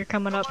hill where you're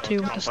coming up to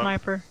with the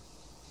sniper.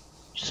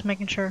 Just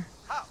making sure.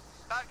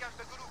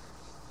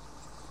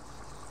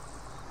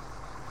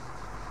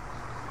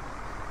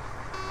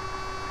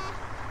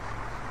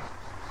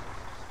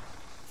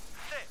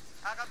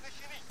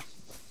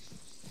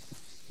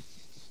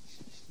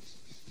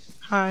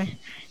 Hi.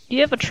 Do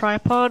you have a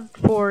tripod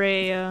for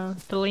the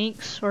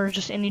links, or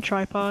just any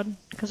tripod?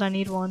 Because I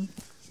need one.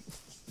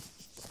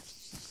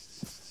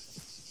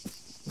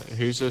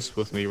 Who's this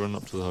with me running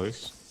up to the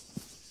house?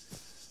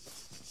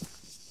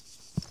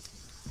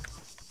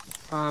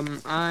 I'm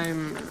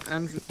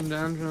in the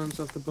entrance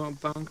of the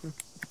bunker.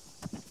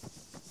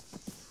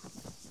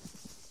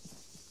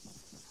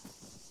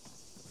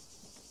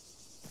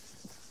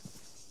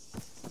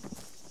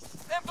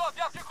 امضى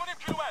يا 2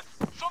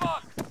 كيلومتر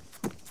شمال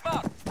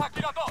مار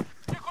تاكيراتات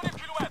 2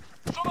 كيلومتر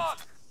شمال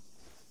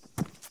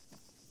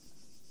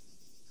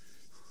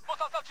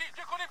مسلسلتي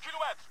 2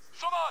 كيلومتر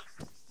شمال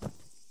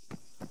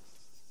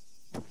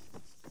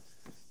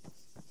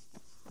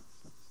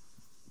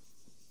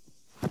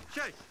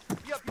شيء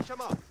بیا پیش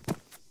ما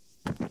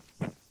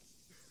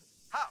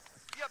ها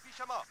بیا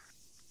پیش ما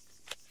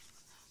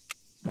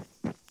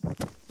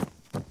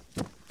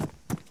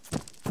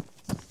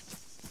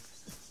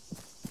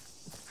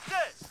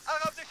سه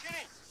عقب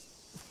نشینی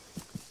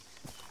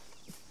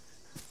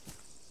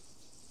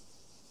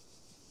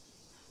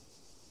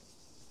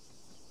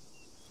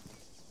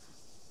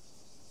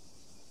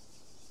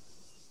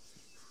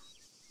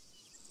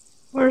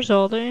Where's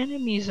all the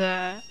enemies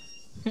at?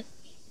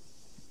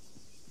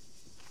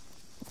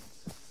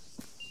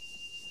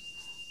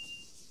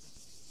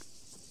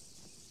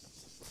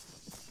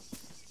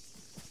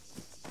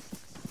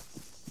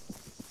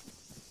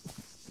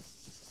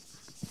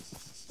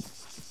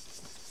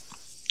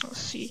 Let's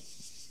see.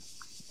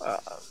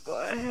 Do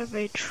I have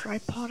a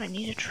tripod? I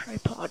need a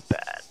tripod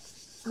bad.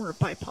 Or a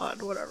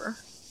bipod, whatever.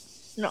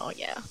 No,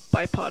 yeah.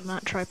 Bipod,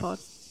 not tripod.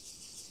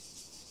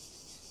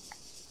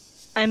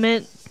 I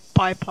meant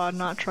bipod,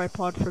 not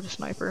tripod for the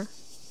sniper.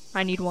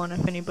 I need one.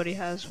 If anybody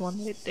has one,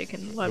 they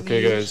can let me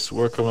Okay use. guys,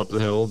 we're coming up the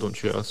hill, don't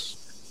shoot us.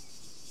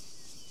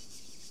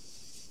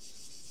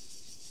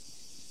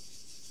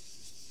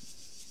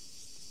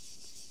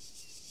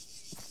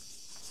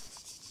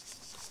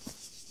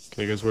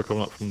 Okay guys, we're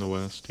coming up from the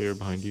west here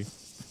behind you.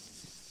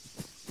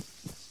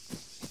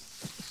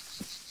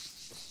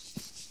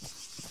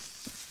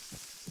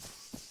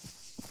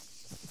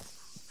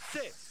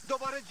 سه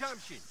دوباره جمع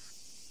شین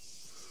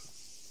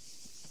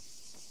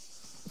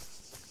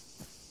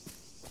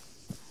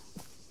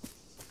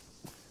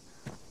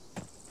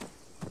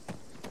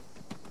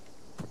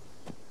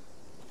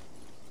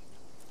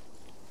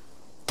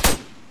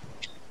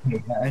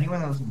Hey,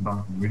 anyone else in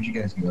bunker? Where'd you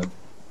guys go?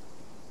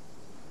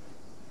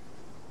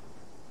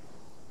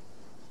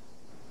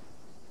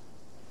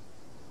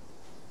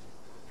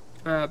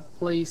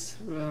 Please,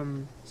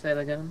 say it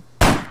again.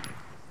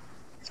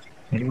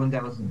 Anyone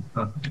that was in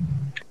bunker?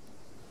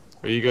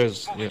 Are you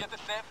guys? Yeah. موقعیت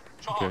 0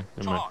 4 Okay,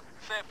 never mind.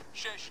 4 0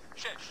 6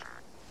 6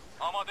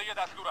 آماده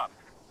دستورات.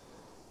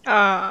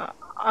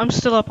 I'm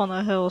still up on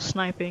the hill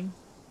sniping.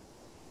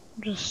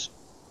 Just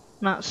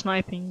not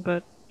sniping,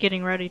 but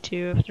getting ready to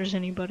if there's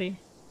anybody.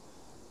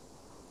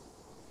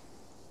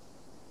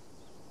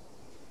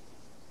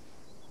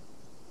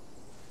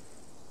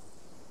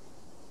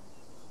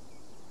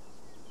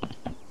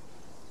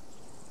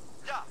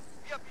 یا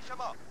بیا پیش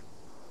ما.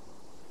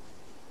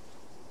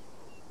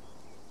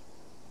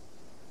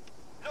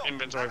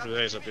 Inventory for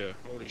days up here.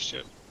 Holy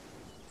shit.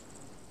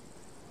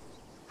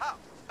 ها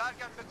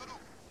برگرد به گروه.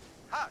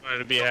 ها Well,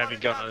 it'd be a heavy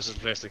gun. This is the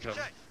place to come.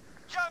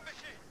 جمع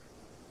بشین.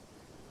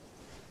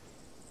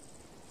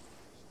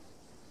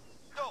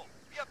 دو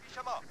بیا پیش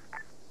ما.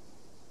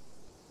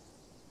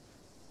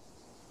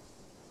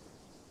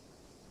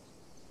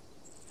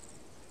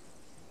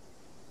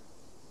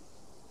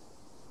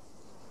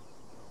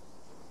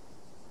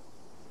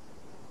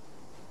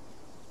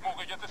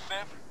 موقعیت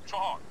 0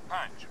 4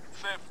 5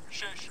 0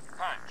 6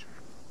 5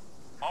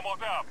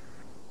 آماده ام.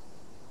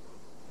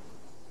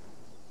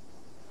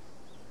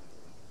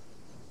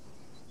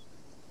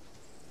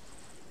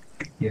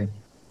 Yeah.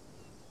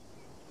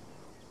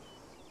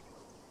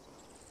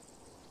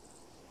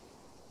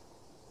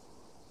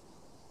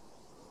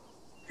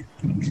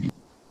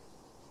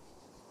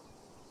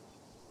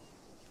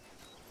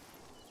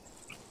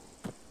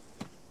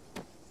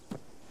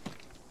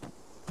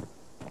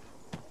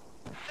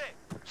 سه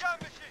جمع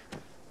بشین.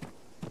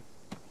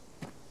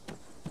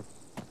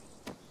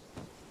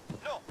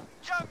 نو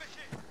جمع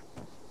بشین.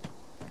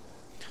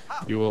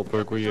 You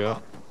Altberg, where you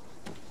at?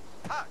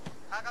 ها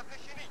عقب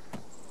نشینی.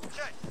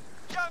 شش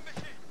جمع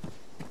بشین.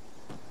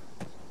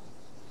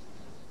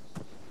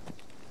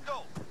 دو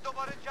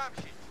دوباره جمع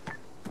شین.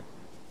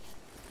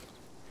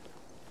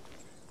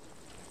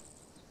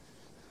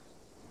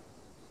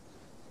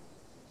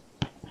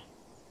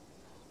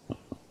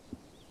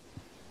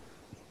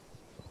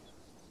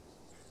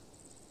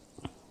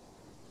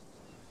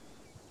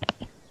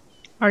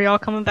 Are y'all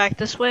coming back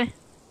this way?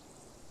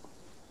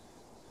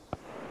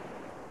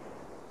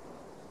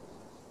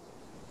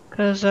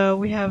 Cause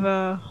we have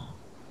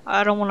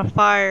I don't want to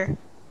fire.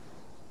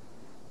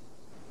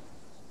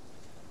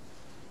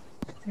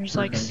 There's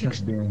like Okay, six.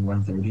 just doing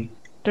 130.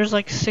 There's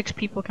like 6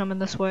 people coming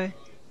this way.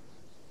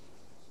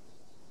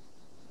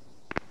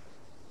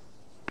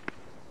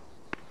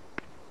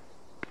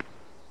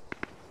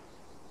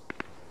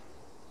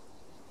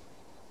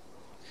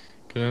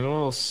 Can anyone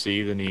else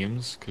see the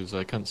names? Cause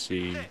I can't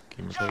see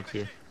gamer tags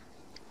here.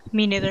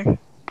 Me neither. نو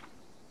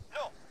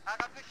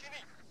عقب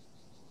نشینی.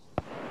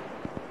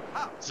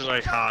 ها This is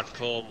like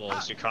hardcore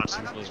modes. You can't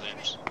see people's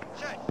names.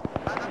 شش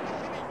عقب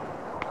نشینی.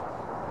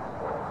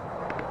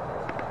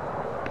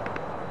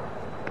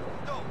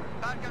 دو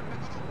برگرد به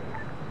گروه.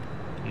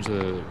 There's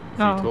a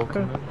Oh, VTOL okay.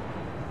 coming in.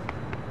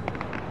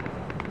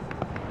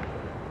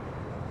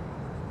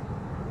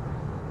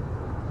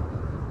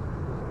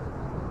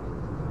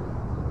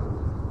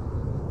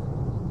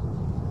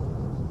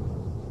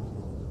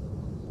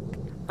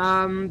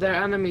 There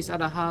are enemies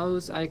at a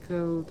house. I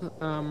killed,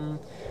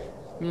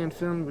 me and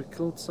Finn, we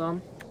killed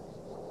some.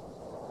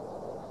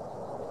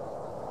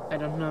 I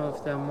don't know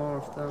if there are more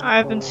of them. I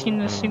haven't or- seen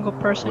a single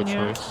person Which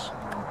yet. house?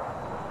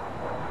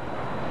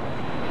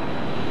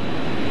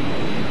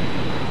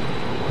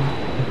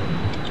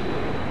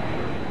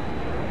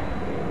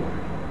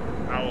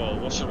 Owl,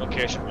 what's your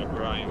location?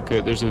 Where are you?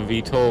 Okay, there's a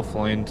VTOL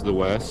flying to the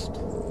west.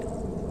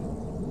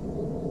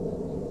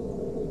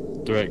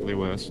 Directly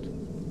west.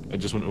 It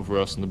just went over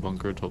us in the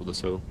bunker top of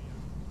this hill.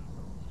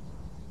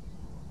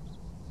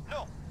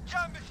 نو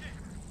جمع بشین.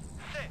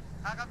 سه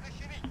عقب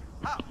نشینی.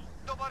 ها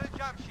دوباره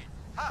جمع شین.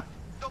 ها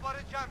دوباره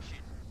جمع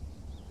شین.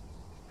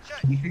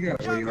 شش Can you figure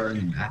out where you are in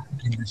the map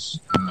in this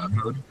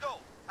mode? دو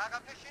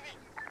عقب نشینی.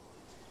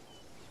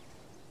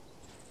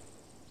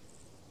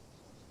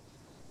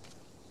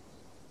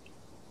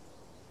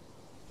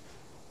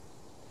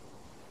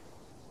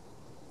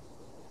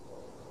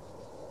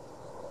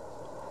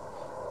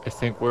 I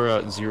think we're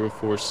at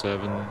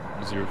 047,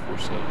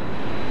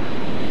 047.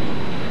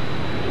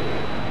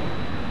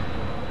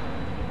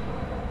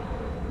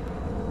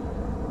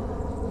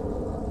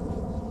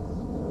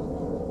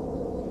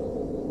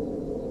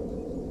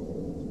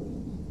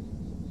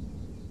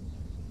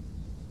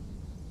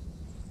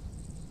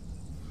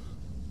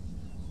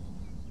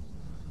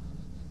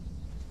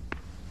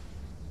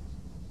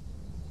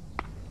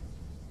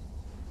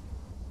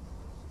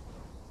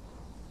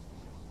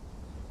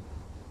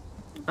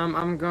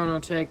 I'm gonna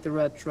take the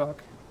red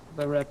truck,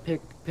 the red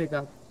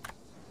pickup.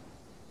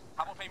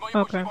 هواپیمای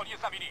Okay. پشتیبانی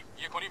زمینی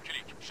 1.5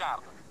 کلیک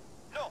شرق.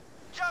 نو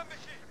جمع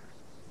بشین.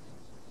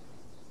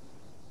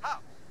 ها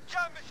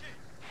جمع بشین.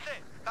 سه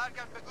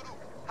برگرد به گروه.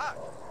 ها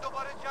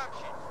دوباره جمع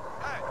شین.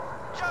 پنج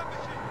جمع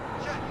بشین.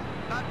 شش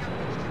برگرد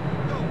به گروه.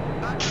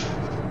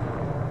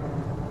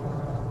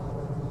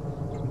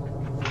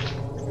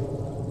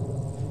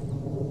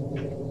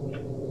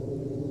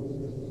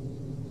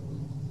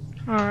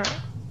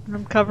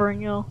 I'm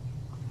covering y'all.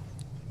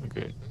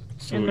 Okay.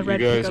 So In the you red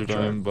guys pickup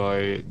are down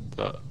by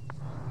the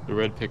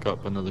red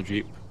pickup, another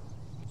jeep.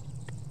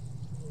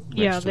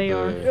 Yeah, Next to they the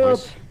are.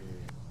 house.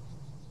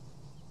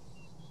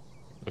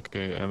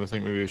 Okay, I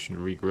think maybe we should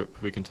regroup.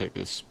 We can take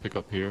this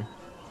pickup here.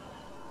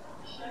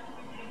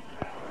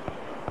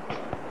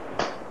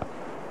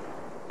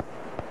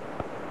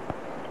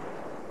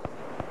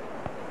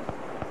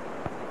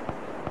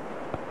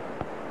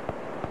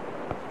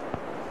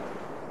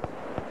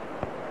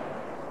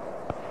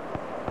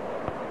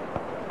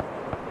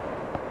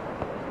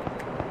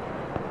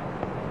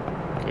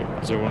 Okay,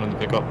 is everyone in the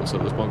pickup? Let's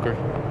hit this bunker.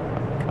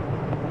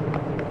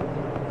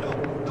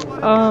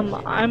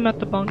 I'm at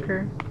the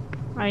bunker.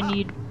 I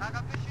need.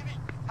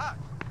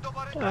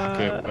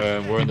 Okay,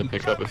 we're in the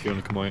pickup if you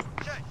want to come out.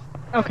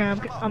 Okay, I'm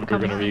We're coming.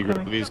 gonna I'm regroup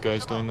coming. these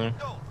guys down there.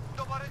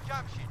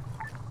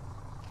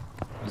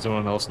 Is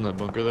anyone else in that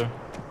bunker there?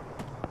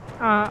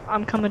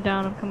 I'm coming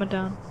down. I'm coming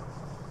down.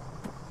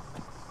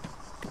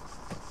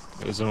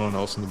 Is anyone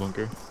else in the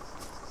bunker?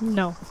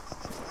 No.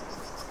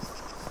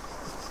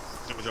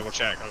 Let me double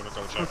check. I'm gonna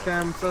double check. Okay,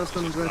 I'm first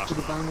on the way to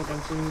the bunker.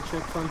 I'm seeing the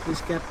checkpoint.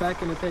 Please get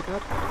back in the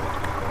pickup.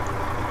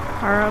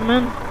 Alright, I'm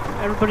in.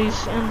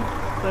 Everybody's in.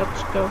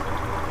 Let's go.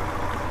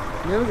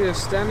 No, we are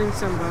standing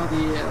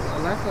somebody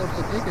left of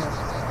the pickup.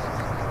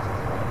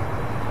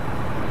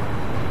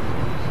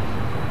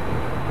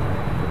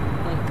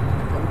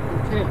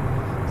 Okay,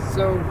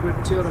 so we're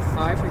 2 out of 5, I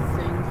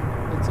think.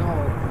 That's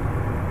all.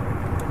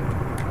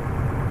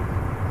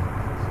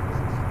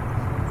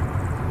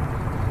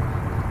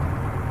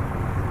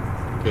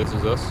 Okay, this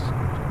is us.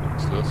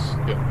 This is us.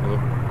 Yeah, hello.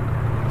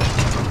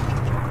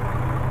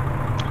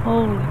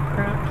 Holy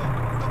crap.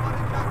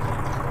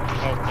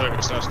 Oh, there it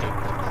is. That's good.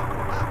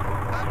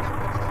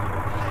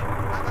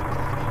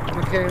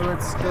 Okay,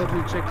 let's go to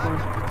the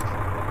checkpoint.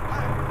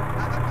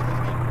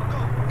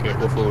 Okay,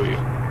 we'll follow you.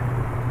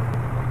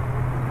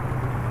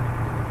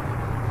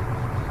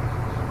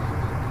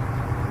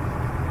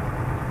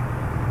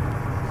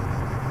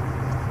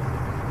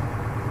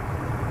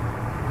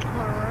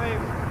 Alright,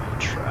 we're on a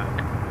truck.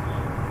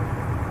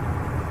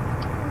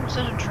 Is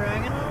that a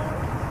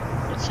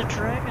Dragonite? It's a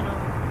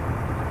Dragonite.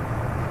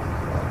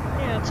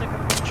 Yeah, it's like a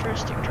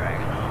futuristic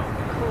Dragonite.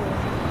 Cool.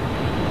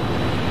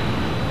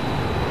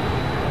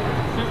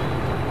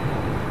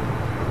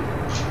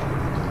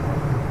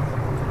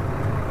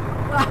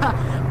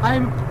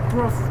 I'm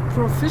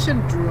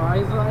proficient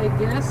driver, I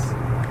guess.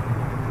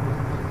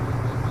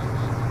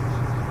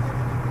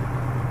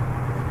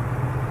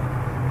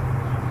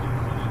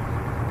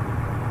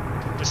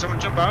 Did someone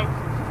jump out?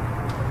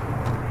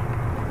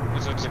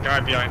 There's a guy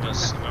behind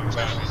us.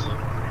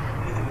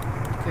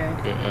 Okay.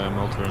 Okay,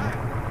 I'll turn.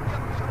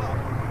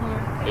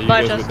 You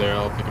Bye, guys Justin. go there,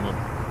 I'll pick him up.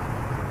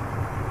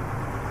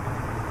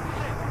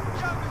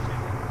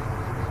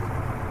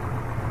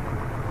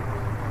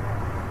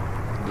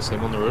 The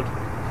same on the road? I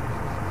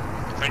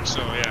think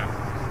so, yeah.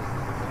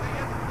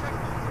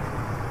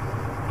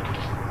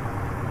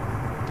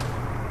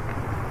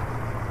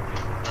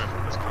 Right,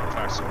 let's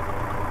contact him.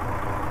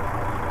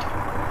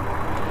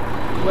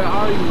 Where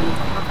are you?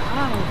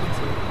 Ah,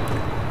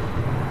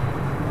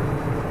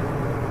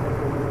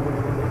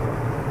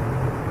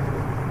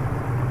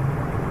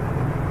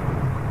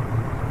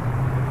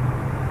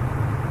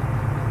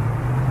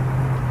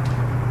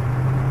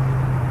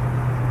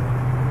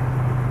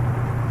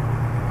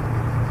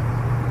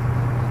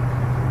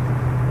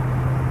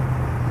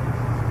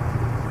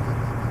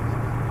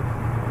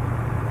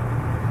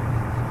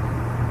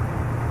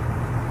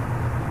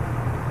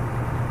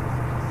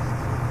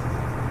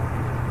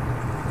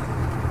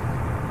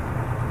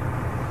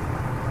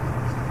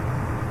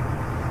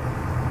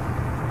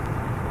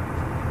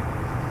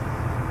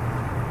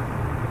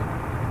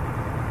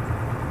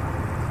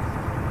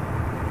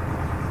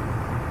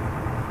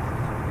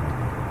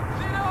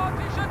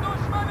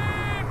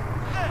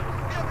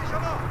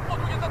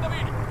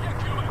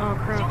 Oh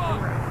crap,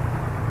 I'm right.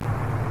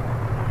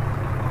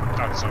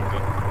 That's all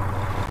good.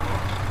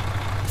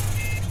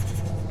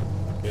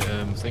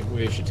 Okay, I think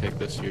we should take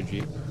this here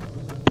Jeep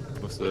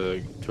with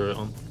the turret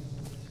on.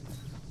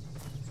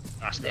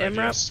 That's good. Emra?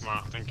 Yeah,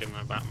 smart thinking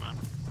of Batman.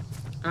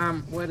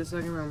 wait a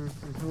second, I'm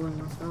pulling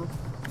myself.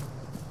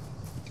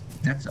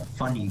 That's a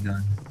funny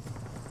gun.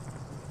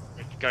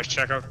 You guys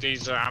check out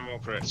these ammo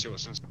crates, see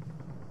what's inside.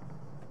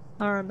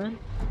 Alright, man.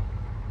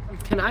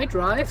 Can I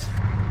drive?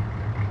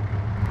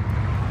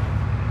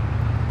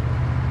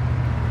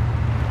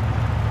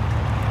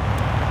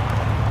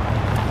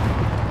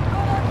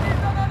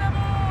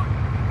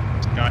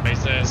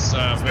 Guys, there's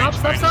range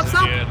finders in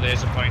here,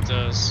 laser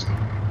pointers.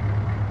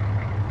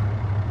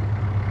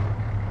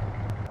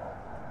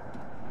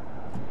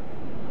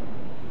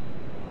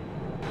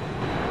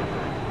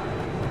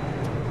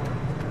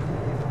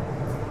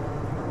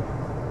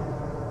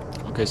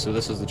 Okay, so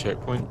this is the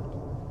checkpoint.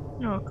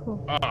 Oh,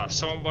 cool. Oh,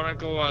 someone wanna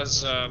go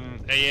as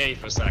AA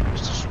for a second,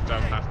 just to shoot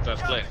down that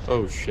flip.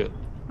 Oh shit.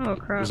 Oh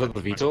crap. Was that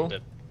the VTOL?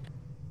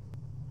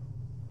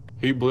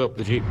 Who blew up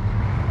the Jeep?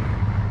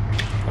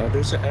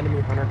 There's an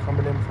enemy hunter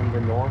coming in from the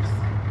north.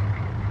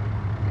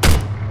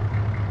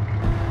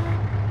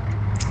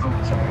 Oh,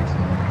 sorry.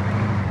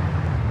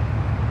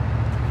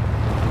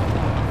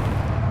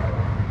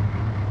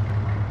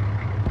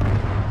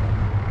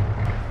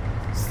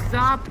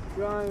 Stop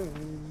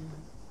driving.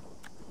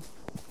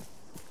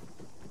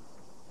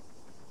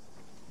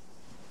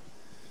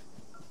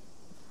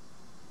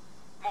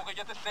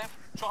 موقعیت 0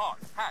 4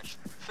 8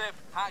 0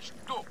 8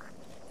 2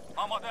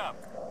 آمادم.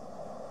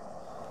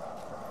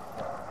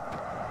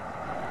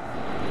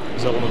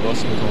 Is that one of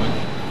us incoming?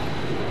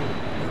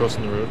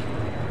 Crossing the road?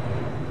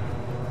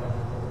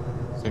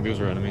 I think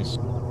those are enemies.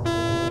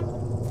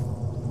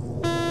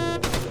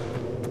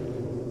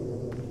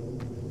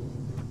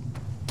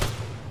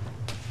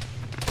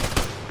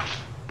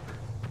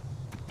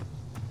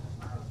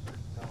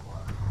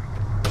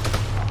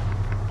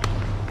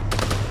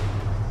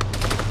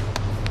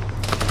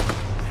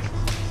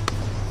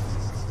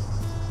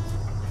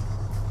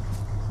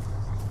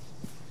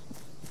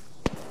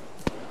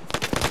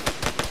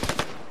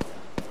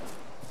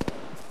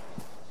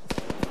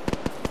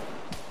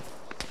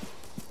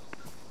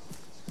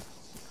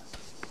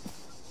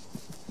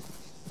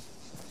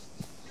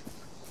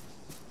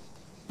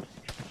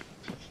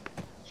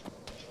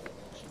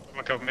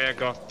 Cover me, I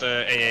got the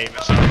AA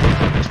missile.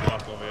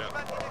 Mark over here.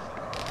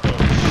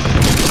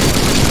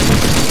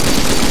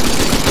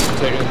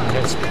 Taking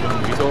hits from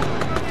Vito.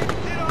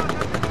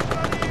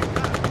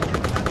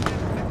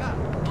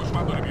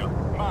 دشمن داره میاد.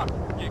 مرد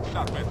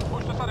 100 متر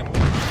پشت سرمون.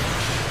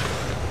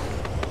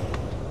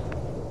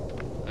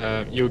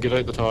 You get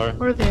out the tower.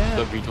 Where are they at?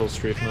 That Vito's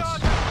strafing us.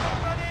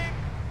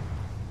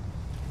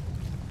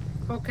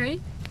 Okay.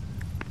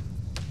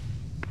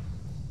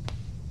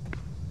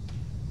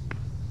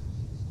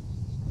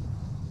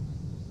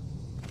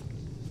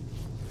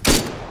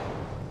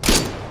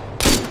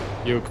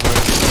 You come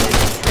out.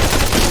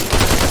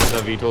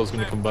 That Vito's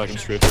gonna come back and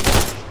strafe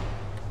us.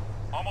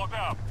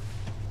 آمادم.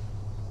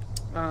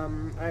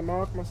 I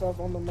marked myself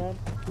on the map.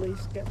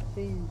 Please get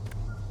me.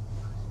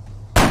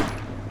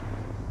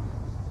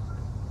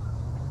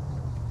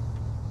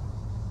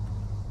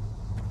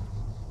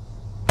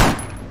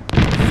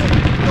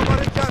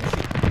 دوباره جمع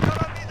شید.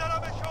 دارم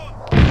میزنمشون.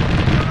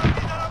 دارم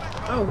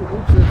میزنمشون. Oh,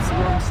 oops, it's the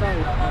wrong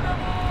side.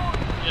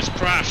 Just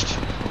crashed.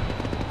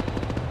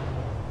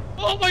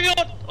 Oh my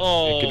god!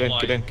 Oh Get in, my.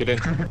 get in, get in.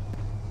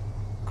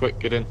 Quick,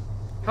 get in.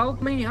 Help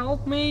me,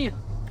 help me!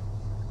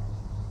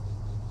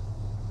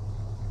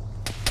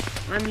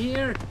 I'm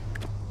here.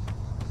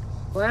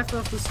 Left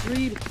of the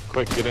street.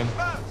 Quick, get in.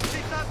 مرد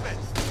 300 متر.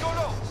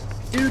 جلو.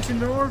 Due to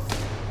north.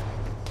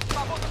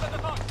 صفات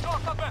زدتان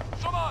 400 متر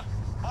شمال.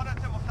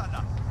 حالت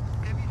مسلح.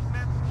 200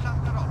 متر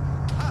سمت راست.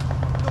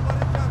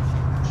 دوباره جمع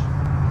شید.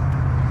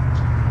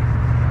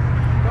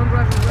 Don't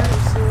drive away,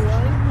 so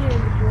I'm here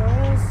in the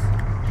grass.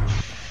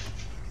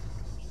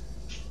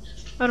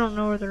 I don't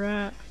know where they're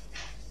at.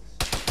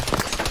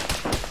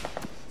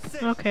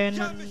 Okay,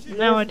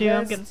 now I do.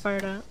 I'm getting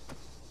fired at.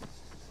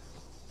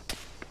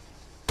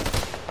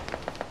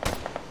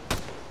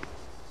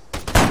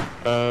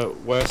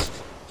 West,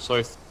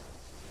 south.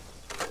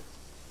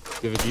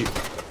 David, you.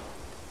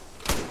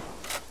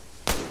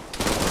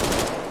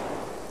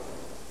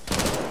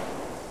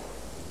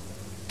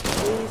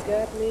 Please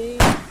get me.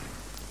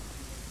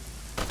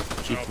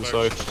 Jeep to the Oh,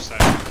 south.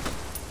 south.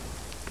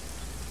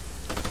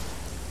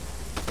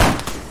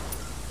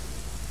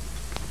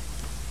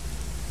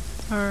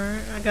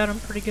 Alright, I got him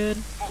pretty good.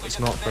 It's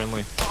not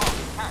friendly.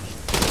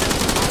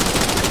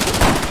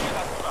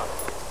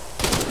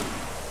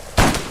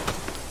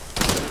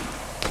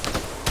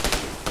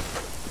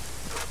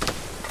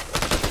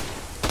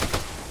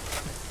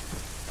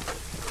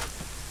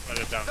 Let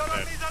it down دارم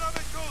there.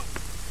 میزنمشون.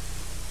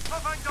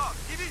 تفنگدار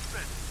 200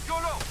 متر.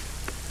 جلو.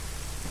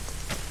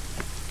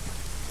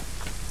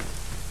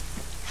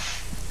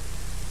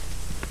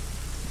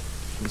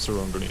 It's a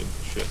wrong grenade.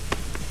 Shit.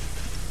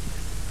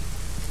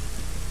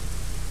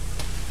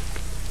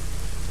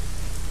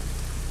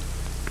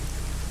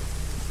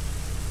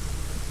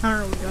 I don't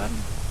know what we got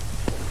him.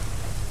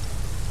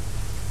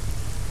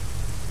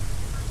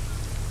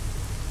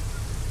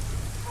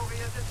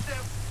 موقعیت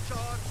 0 4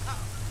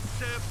 7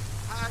 0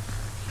 8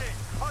 3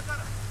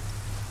 حاضرم.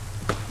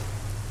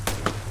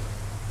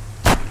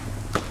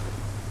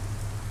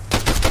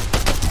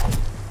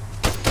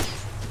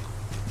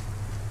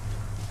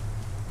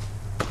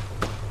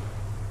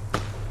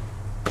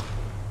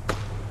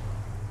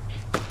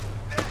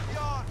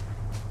 بهیار.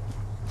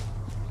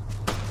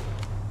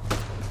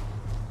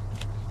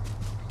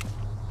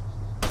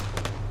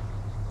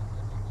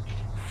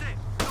 سه.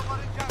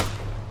 دوباره جمع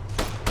شید.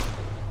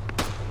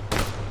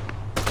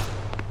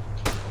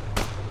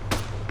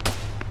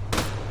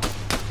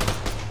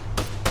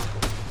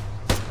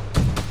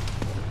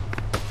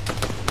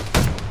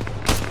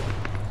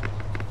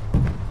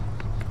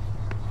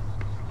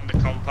 In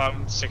the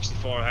compound,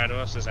 64 ahead of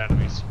us, there's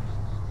enemies.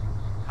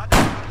 هدف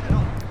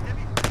اطلاع. 200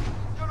 متر.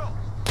 جلو.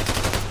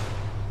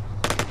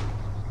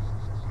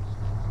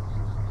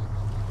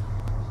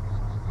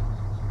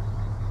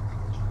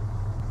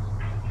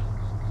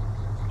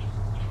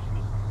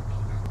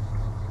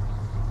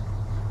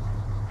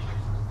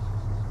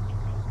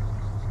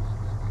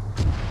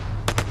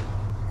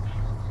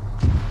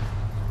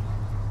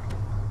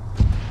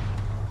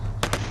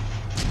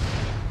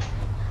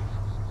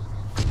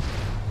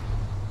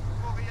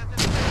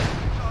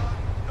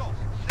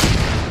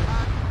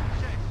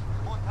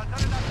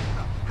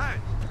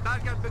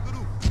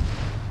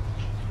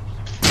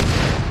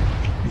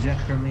 Is that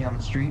friendly on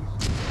the street?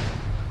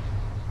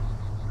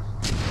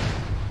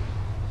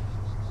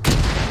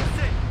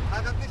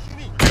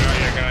 Get out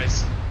here,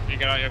 guys. You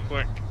get out here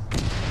quick.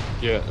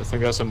 Yeah, I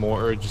think that's a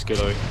mortar. Just get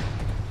out.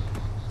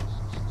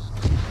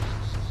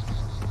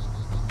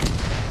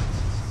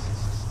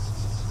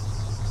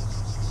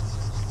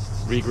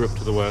 Regroup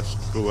to the west.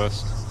 Go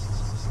west.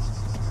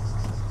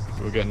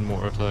 We're getting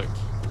mortar attacked.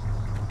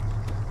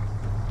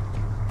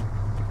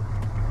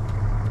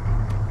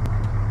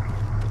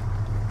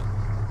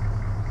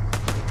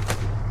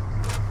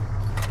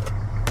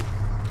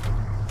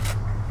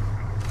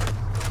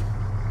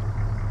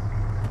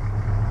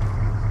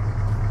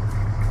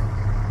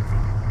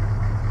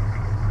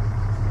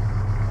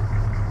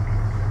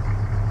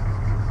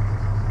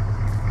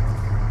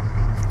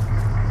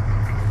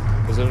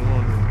 Has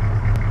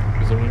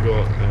anyone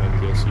got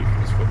DLC for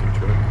this fucking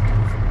truck?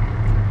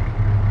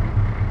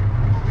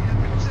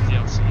 What's the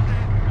DLC?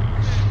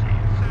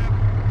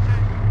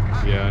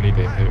 Yeah, I need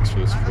Apex for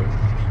this truck.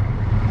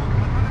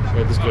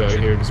 Right, let's get out of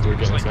here because we're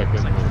getting attacked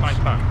by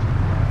 £5.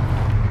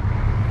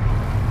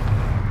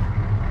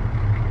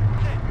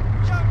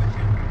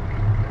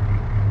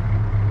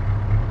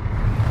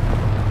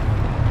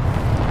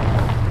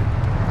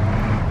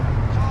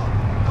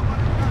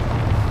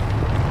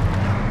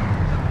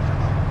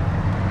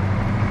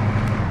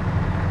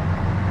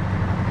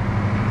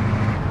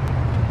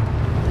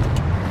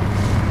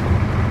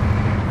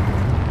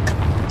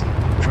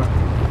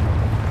 enemies.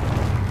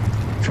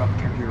 Truck,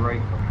 turn to your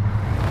right.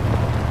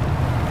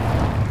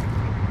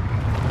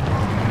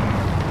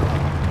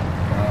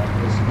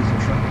 There's a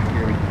truck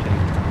here we can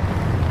take.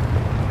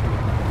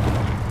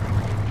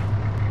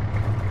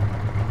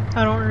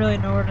 I don't really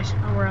know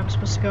where I'm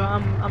supposed to go.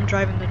 I'm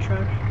driving the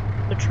truck.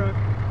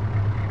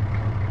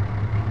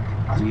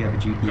 Do you have a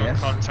Got GPS?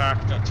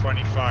 contact at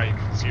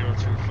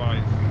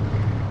 25025.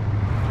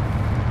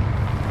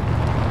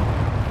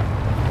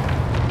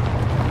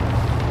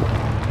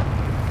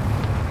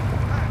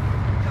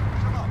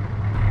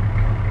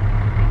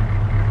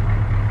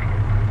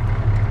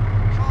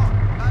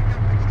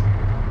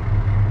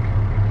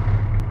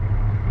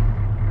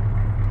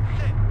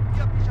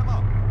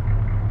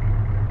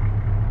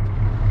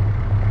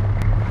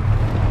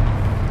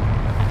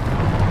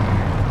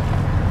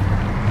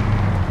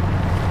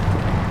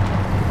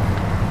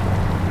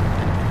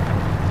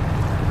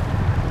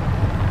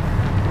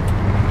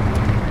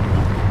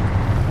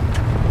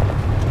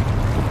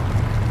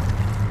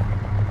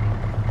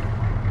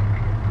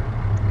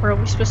 Where are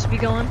we supposed to be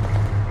going?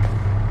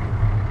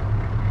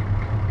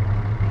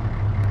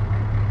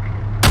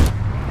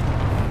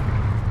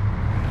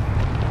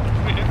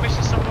 Wait, did we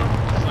see someone?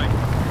 It's like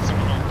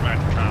someone on the red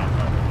car,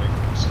 probably.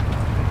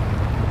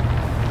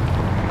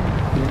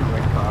 There's a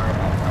red car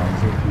at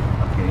 0 feet.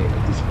 Okay,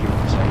 it disappeared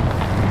from sight.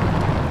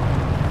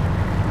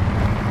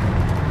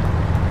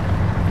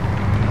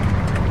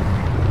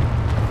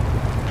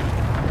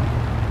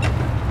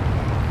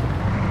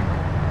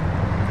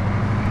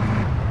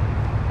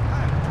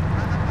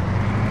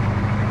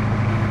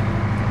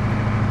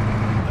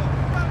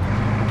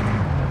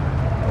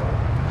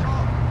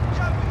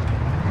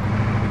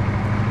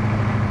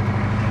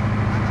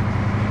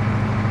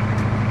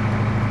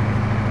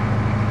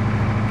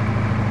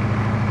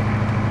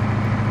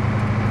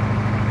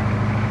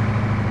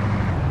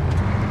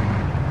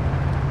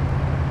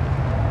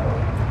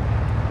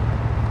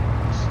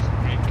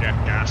 We can get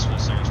gas for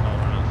so it's not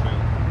running fuel.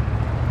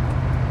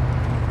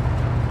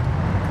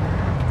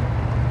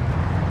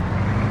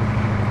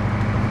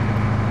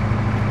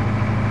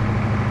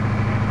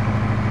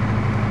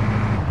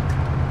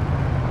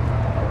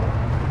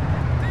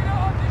 زیرا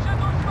آتیش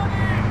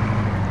دشمنی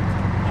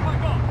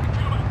تفنگدار 1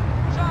 کیلومتر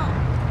شهر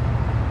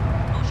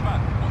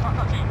دشمن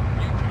مخططین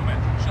 1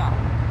 کیلومتر شهر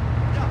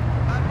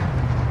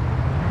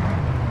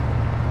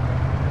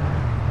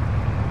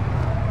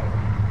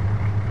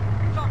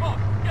سرباز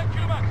 1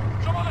 کیلومتر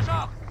شمال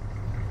شهر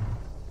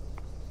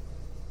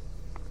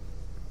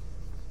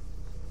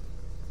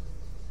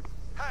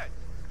هی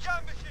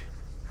جمع بشید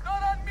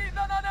دارن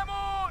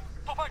میزننمون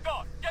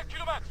تفنگدار 1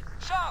 کیلومتر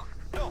شهر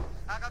نو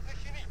عقب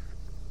نشینی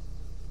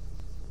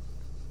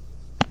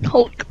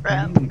Holy Can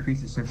crap. you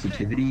increase the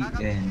sensitivity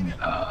and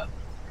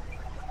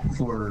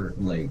for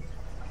like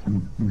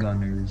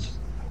gunners,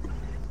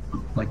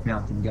 like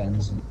mountain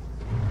guns?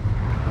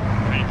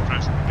 I need to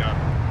press the gun.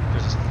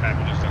 Because it's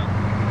heavy just done.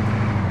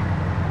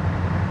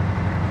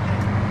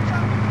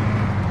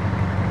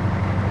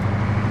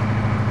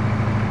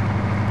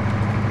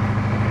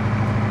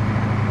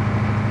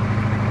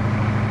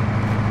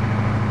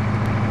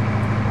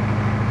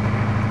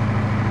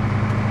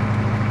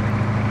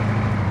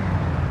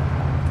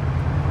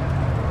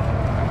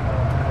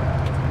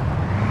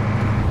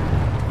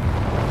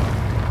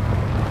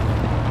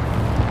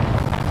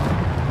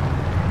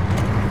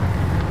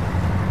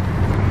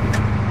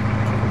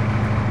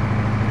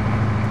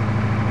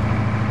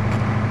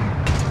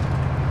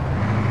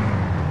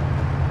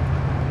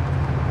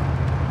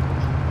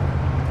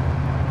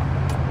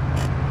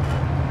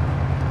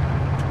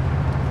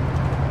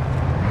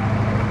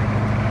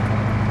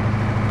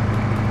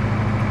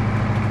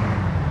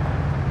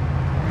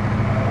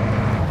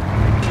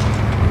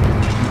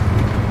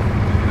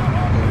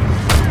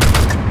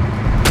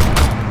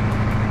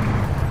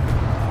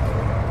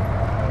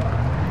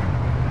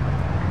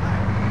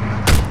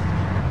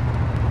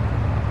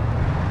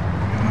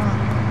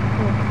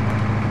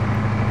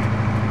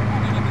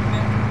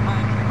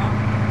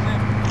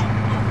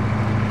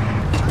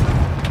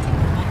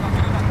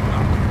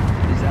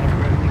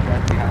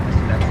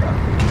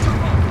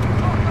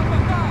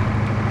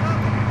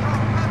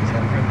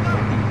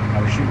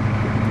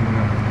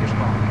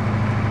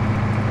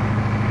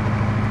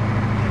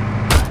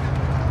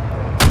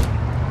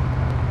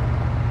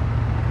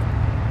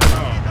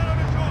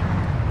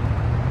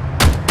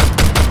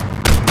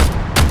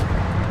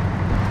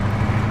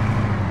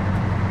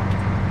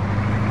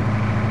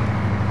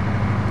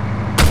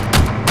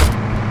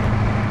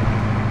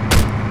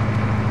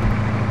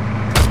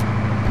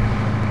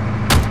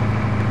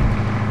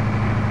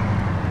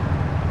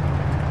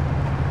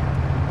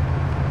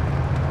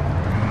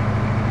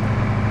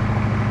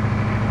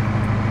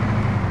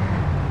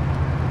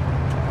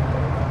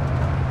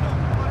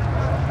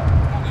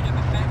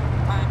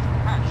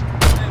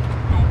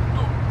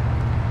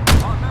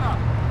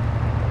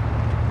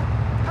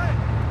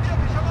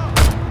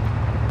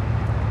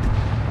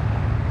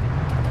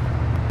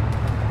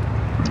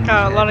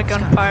 A lot of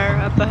gunfire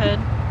up ahead.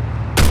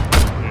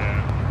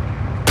 Yeah.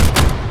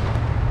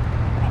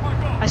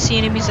 I see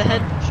enemies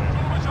ahead.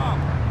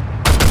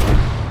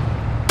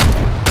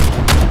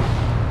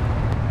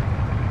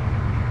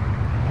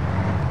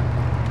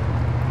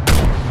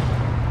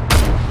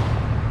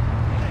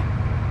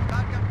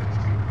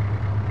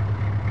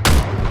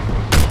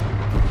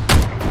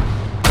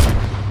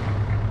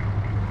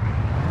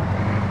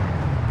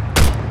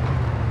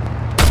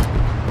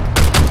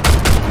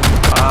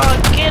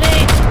 Oh, get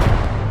it!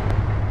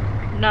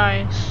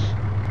 Nice.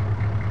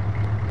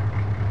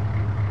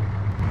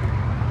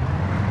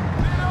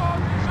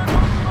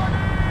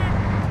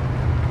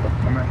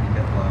 I'm actually a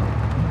bit low.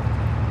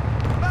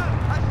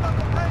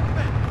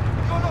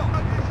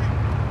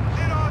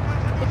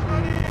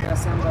 Does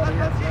somebody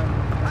have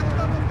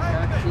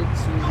kit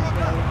to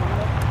repair the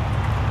combat?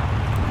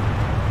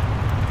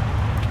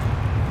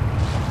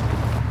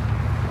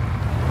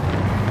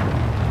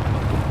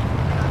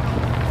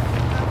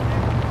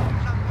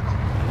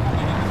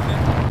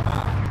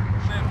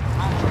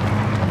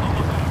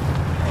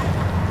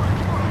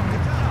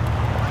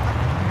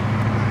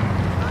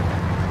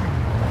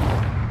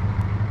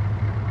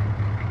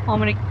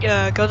 Want me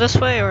to go this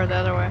way or the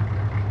other way?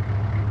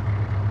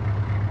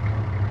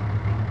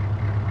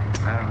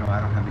 I don't know, I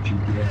don't have a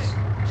GPS.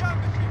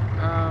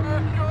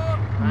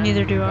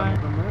 Neither I'm do gonna I.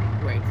 go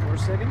map. Wait for a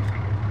second.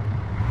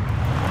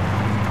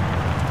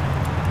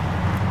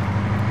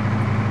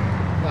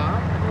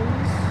 Stop,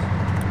 please.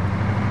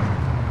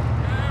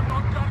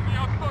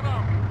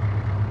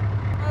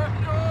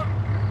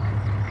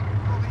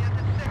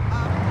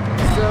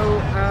 So,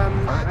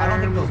 I don't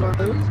think those are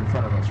those in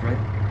front of us, right?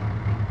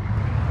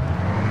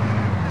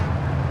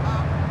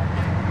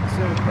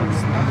 So, please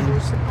stop for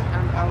a second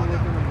and I'll look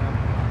on the map.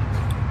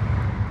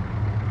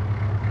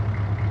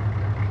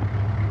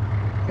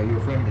 Okay,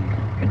 you're friendly.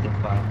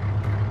 Identify.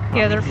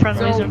 Yeah, they're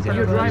friendlies So, in front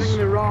you're of us. driving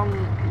the wrong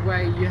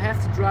way. You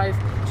have to drive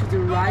to the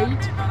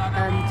right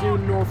and do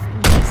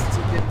northeast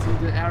to get to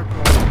the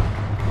airport.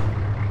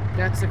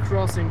 That's a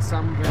crossing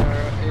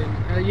somewhere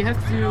in. You have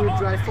to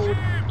drive forward.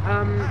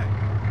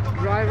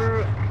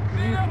 Driver,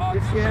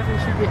 if you have a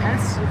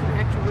GPS, you can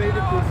activate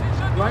it with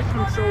right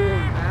control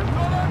and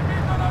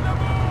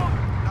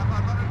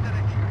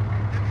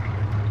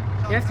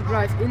you have to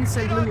drive in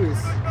St. Louis,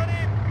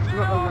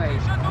 not away. You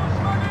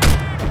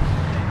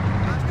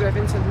have to drive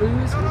in St.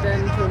 Louis and then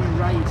turn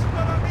right.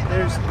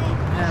 There's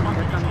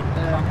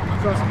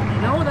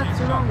crossing. No, that's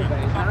the wrong way. The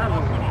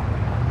other way.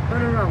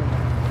 Turn around.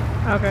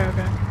 Okay,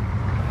 okay.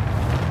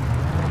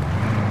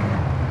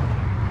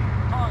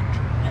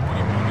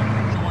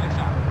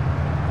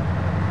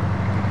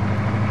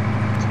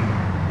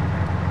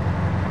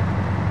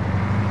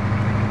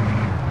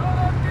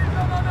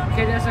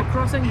 Okay, there's a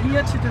crossing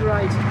here to the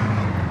right.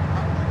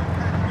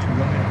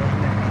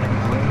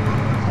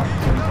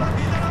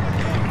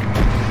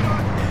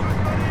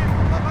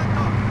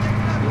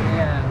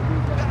 Yeah, we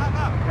got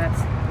it.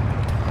 That's.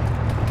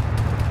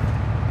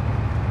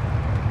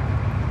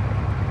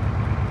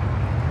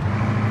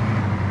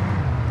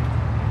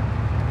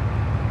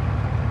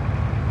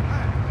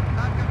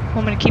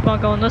 Want me to keep on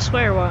going this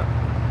way or what?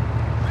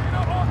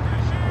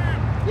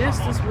 Yes,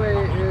 this way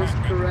is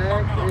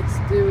correct. It's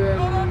doing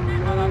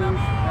north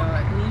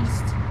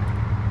east,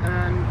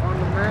 and on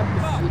the map,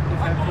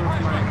 if I put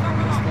my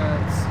compass,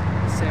 that's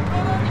the same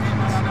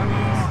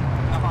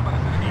direction.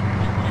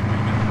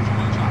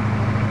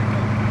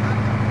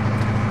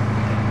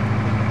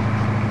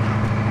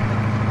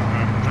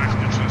 Nice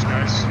pictures,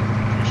 guys.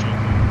 Appreciate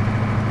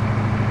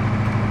it.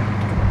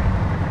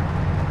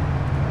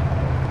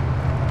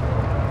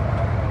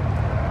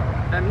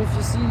 And if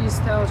you see these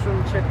towers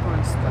from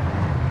checkpoints,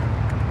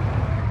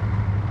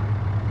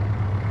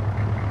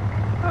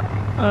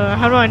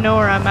 How do I know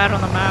where I'm at on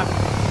the map?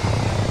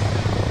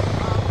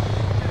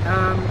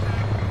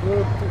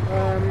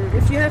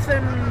 if you have a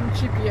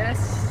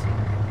GPS,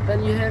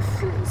 then you have.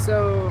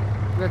 So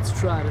let's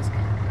try this.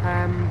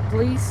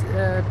 Please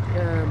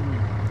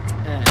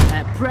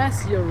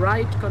press your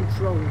right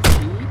control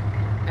key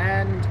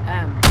and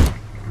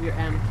your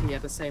M key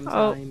at the same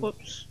Oh, time.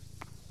 whoops.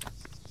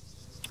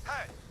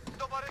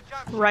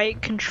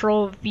 Right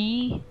control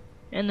V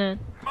and then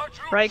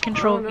right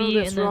control Oh, no, V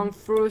that's and then wrong.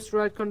 First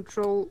right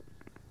control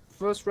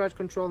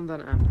and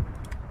then M.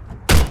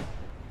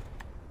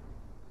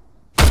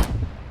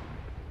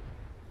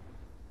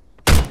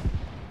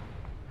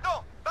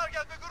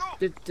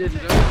 Did it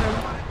open?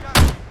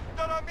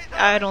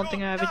 I don't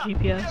think I have a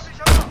GPS.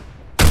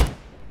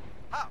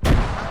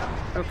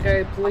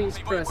 Okay, please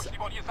press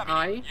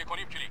I.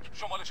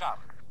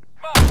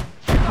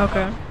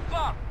 Okay.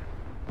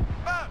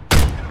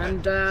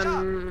 And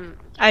then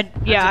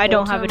I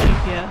don't have a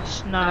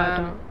GPS. No, I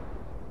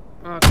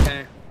don't.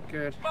 okay,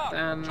 good.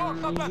 Then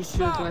you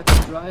should let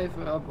me drive.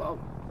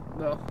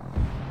 No.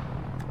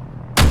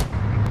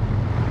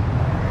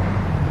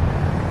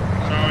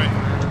 Sorry.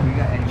 We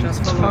got enemies. Just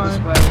in follow front. this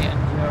fine. way and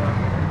you're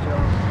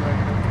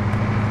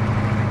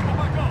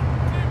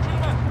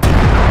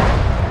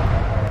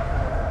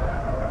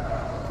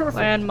perfect.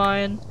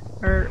 Landmine.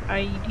 Or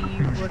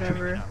IED,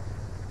 whatever.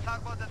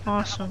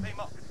 Awesome.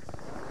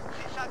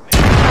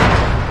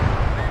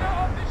 زیر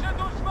آتیش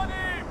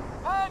دشمنی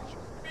 5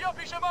 بیا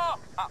پیش ما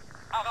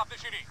عقب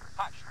نشینی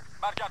 8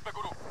 برگرد به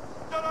گروه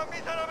دارم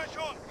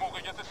میزنمشون.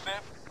 موقعیت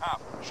 0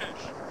 7 6 0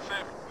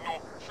 9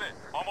 3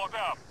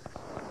 آماده‌ام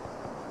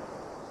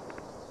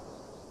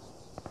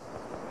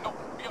 9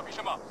 بیا پیش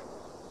ما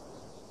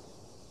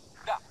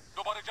 10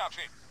 دوباره جمع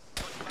شید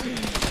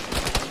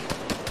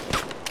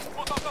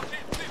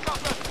متاسفین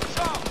 300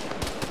 شرق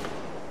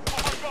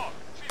اومدگار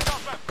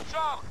 300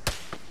 شرق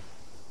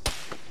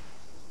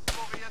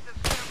موقعیت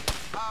 0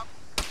 7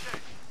 6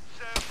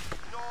 0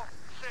 9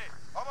 3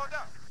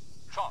 آماده.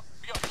 4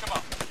 بیا پیش ما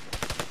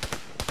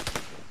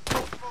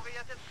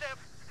موقعیت 0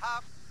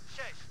 7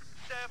 6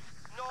 0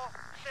 9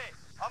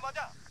 3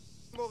 آماده.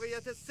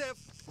 موقعیت 0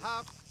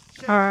 7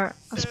 6 Alright,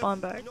 I'll spawn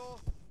back.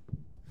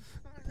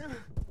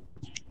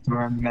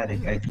 We're on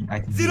medic. I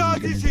can. زیر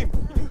آتیشیم.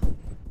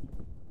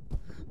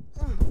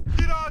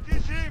 زیر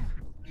آتیشیم.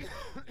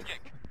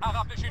 1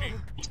 عقب نشینی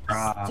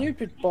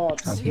Stupid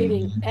bots Okay.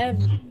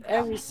 hitting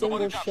every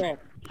single shot.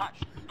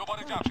 8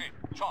 دوباره جمع شید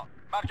 4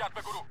 برگرد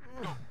به گروه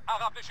 2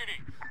 عقب نشینی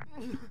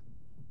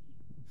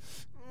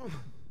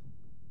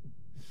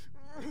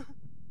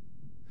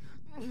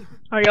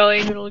Are y'all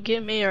able to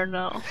get me or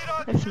no?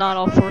 If not,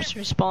 I'll force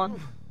respawn.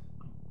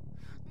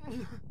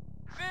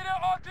 زیر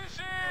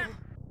آتیشیم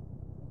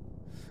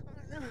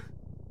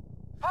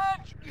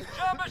 5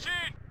 جمع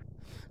بشید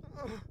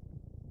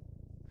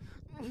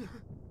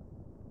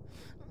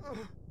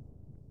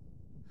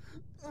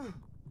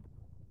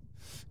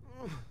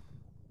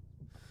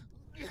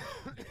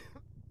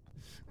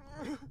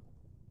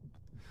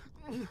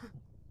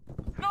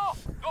نه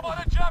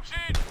دوباره جمع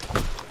شید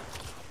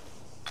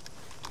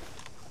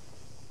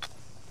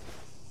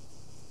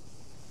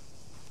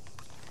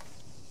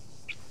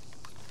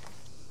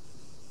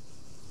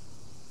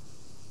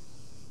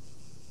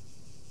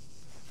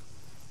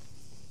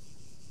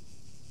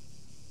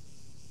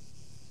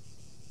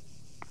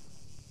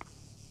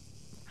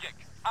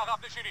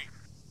عقب نشینی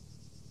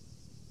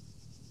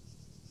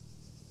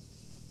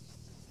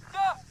 10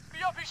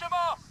 بیا پیش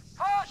ما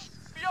 8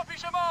 بیا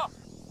پیش ما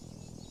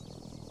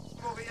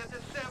موقعیت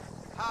 0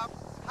 7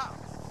 7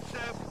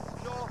 0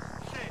 9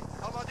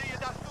 3 آماده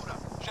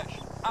دستورم. 6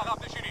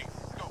 عقب نشینی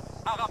 2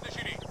 عقب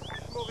نشینی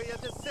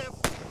موقعیت 0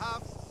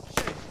 7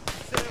 6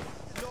 0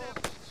 9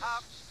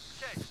 7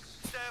 6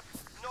 0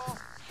 9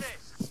 3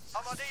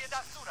 آماده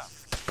دستورم.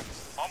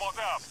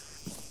 آماده‌ام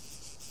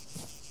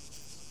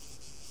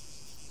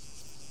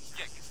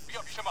 1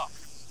 بیا پیش ما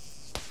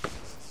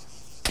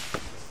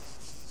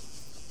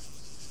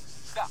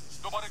 10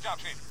 دوباره جمع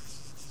شید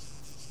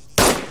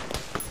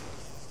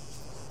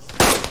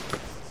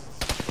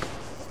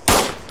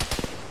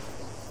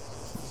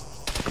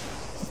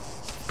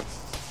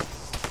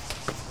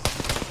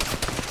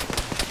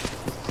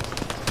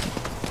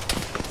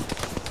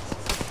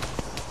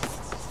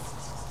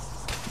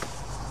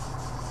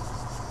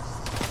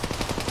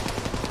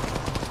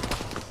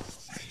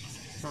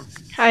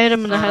I hit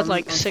him in the head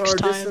like On 6 far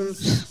times.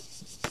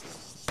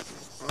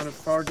 distance. On a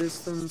far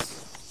distance.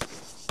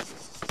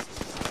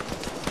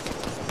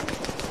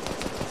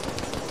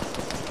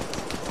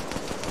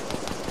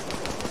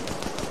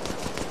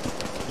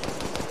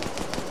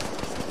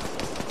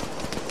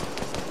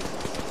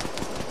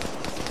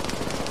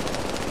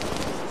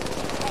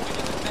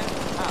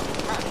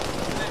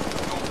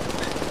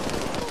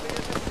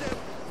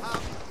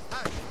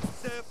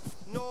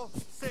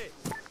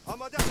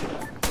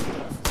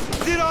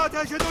 زیر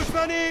آتش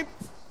دشمنیم.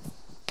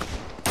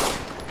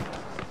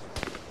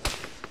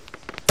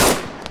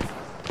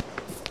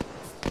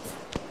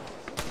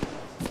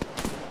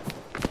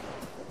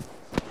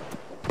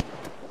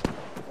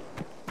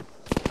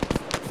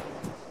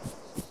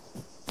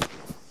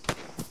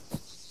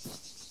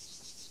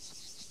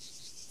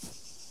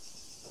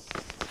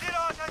 زیر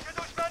آتش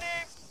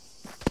دشمنیم.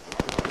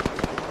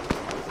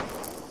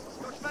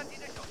 دشمن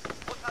دیده شد.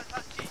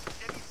 مسلسل چی؟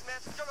 200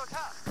 متر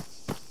جلوتر.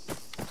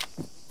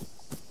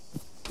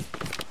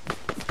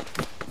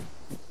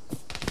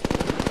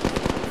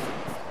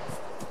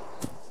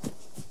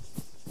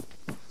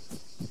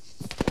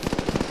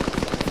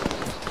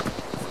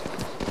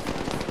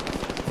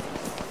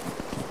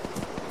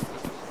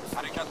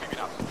 حرکت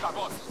میبینم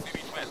زبان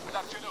 200 متر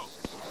در جلو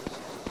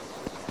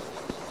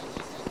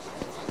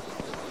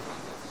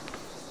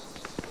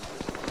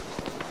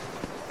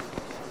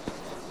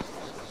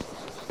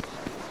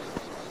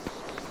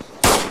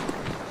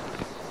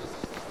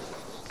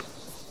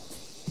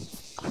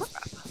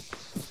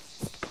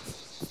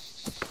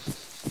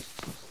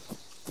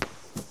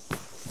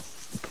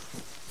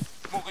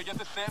موقعیت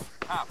 0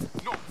 7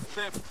 9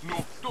 0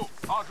 9 2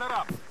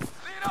 حاضرم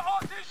زیر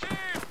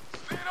آتیشیم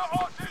زیر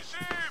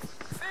آتیشیم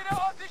زیر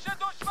آتیش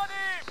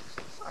دشمنیم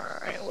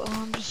Alright, well,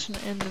 I'm just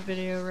gonna end the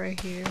video right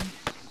here.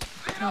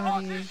 It's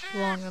already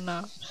long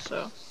enough, so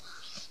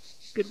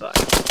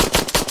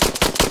goodbye.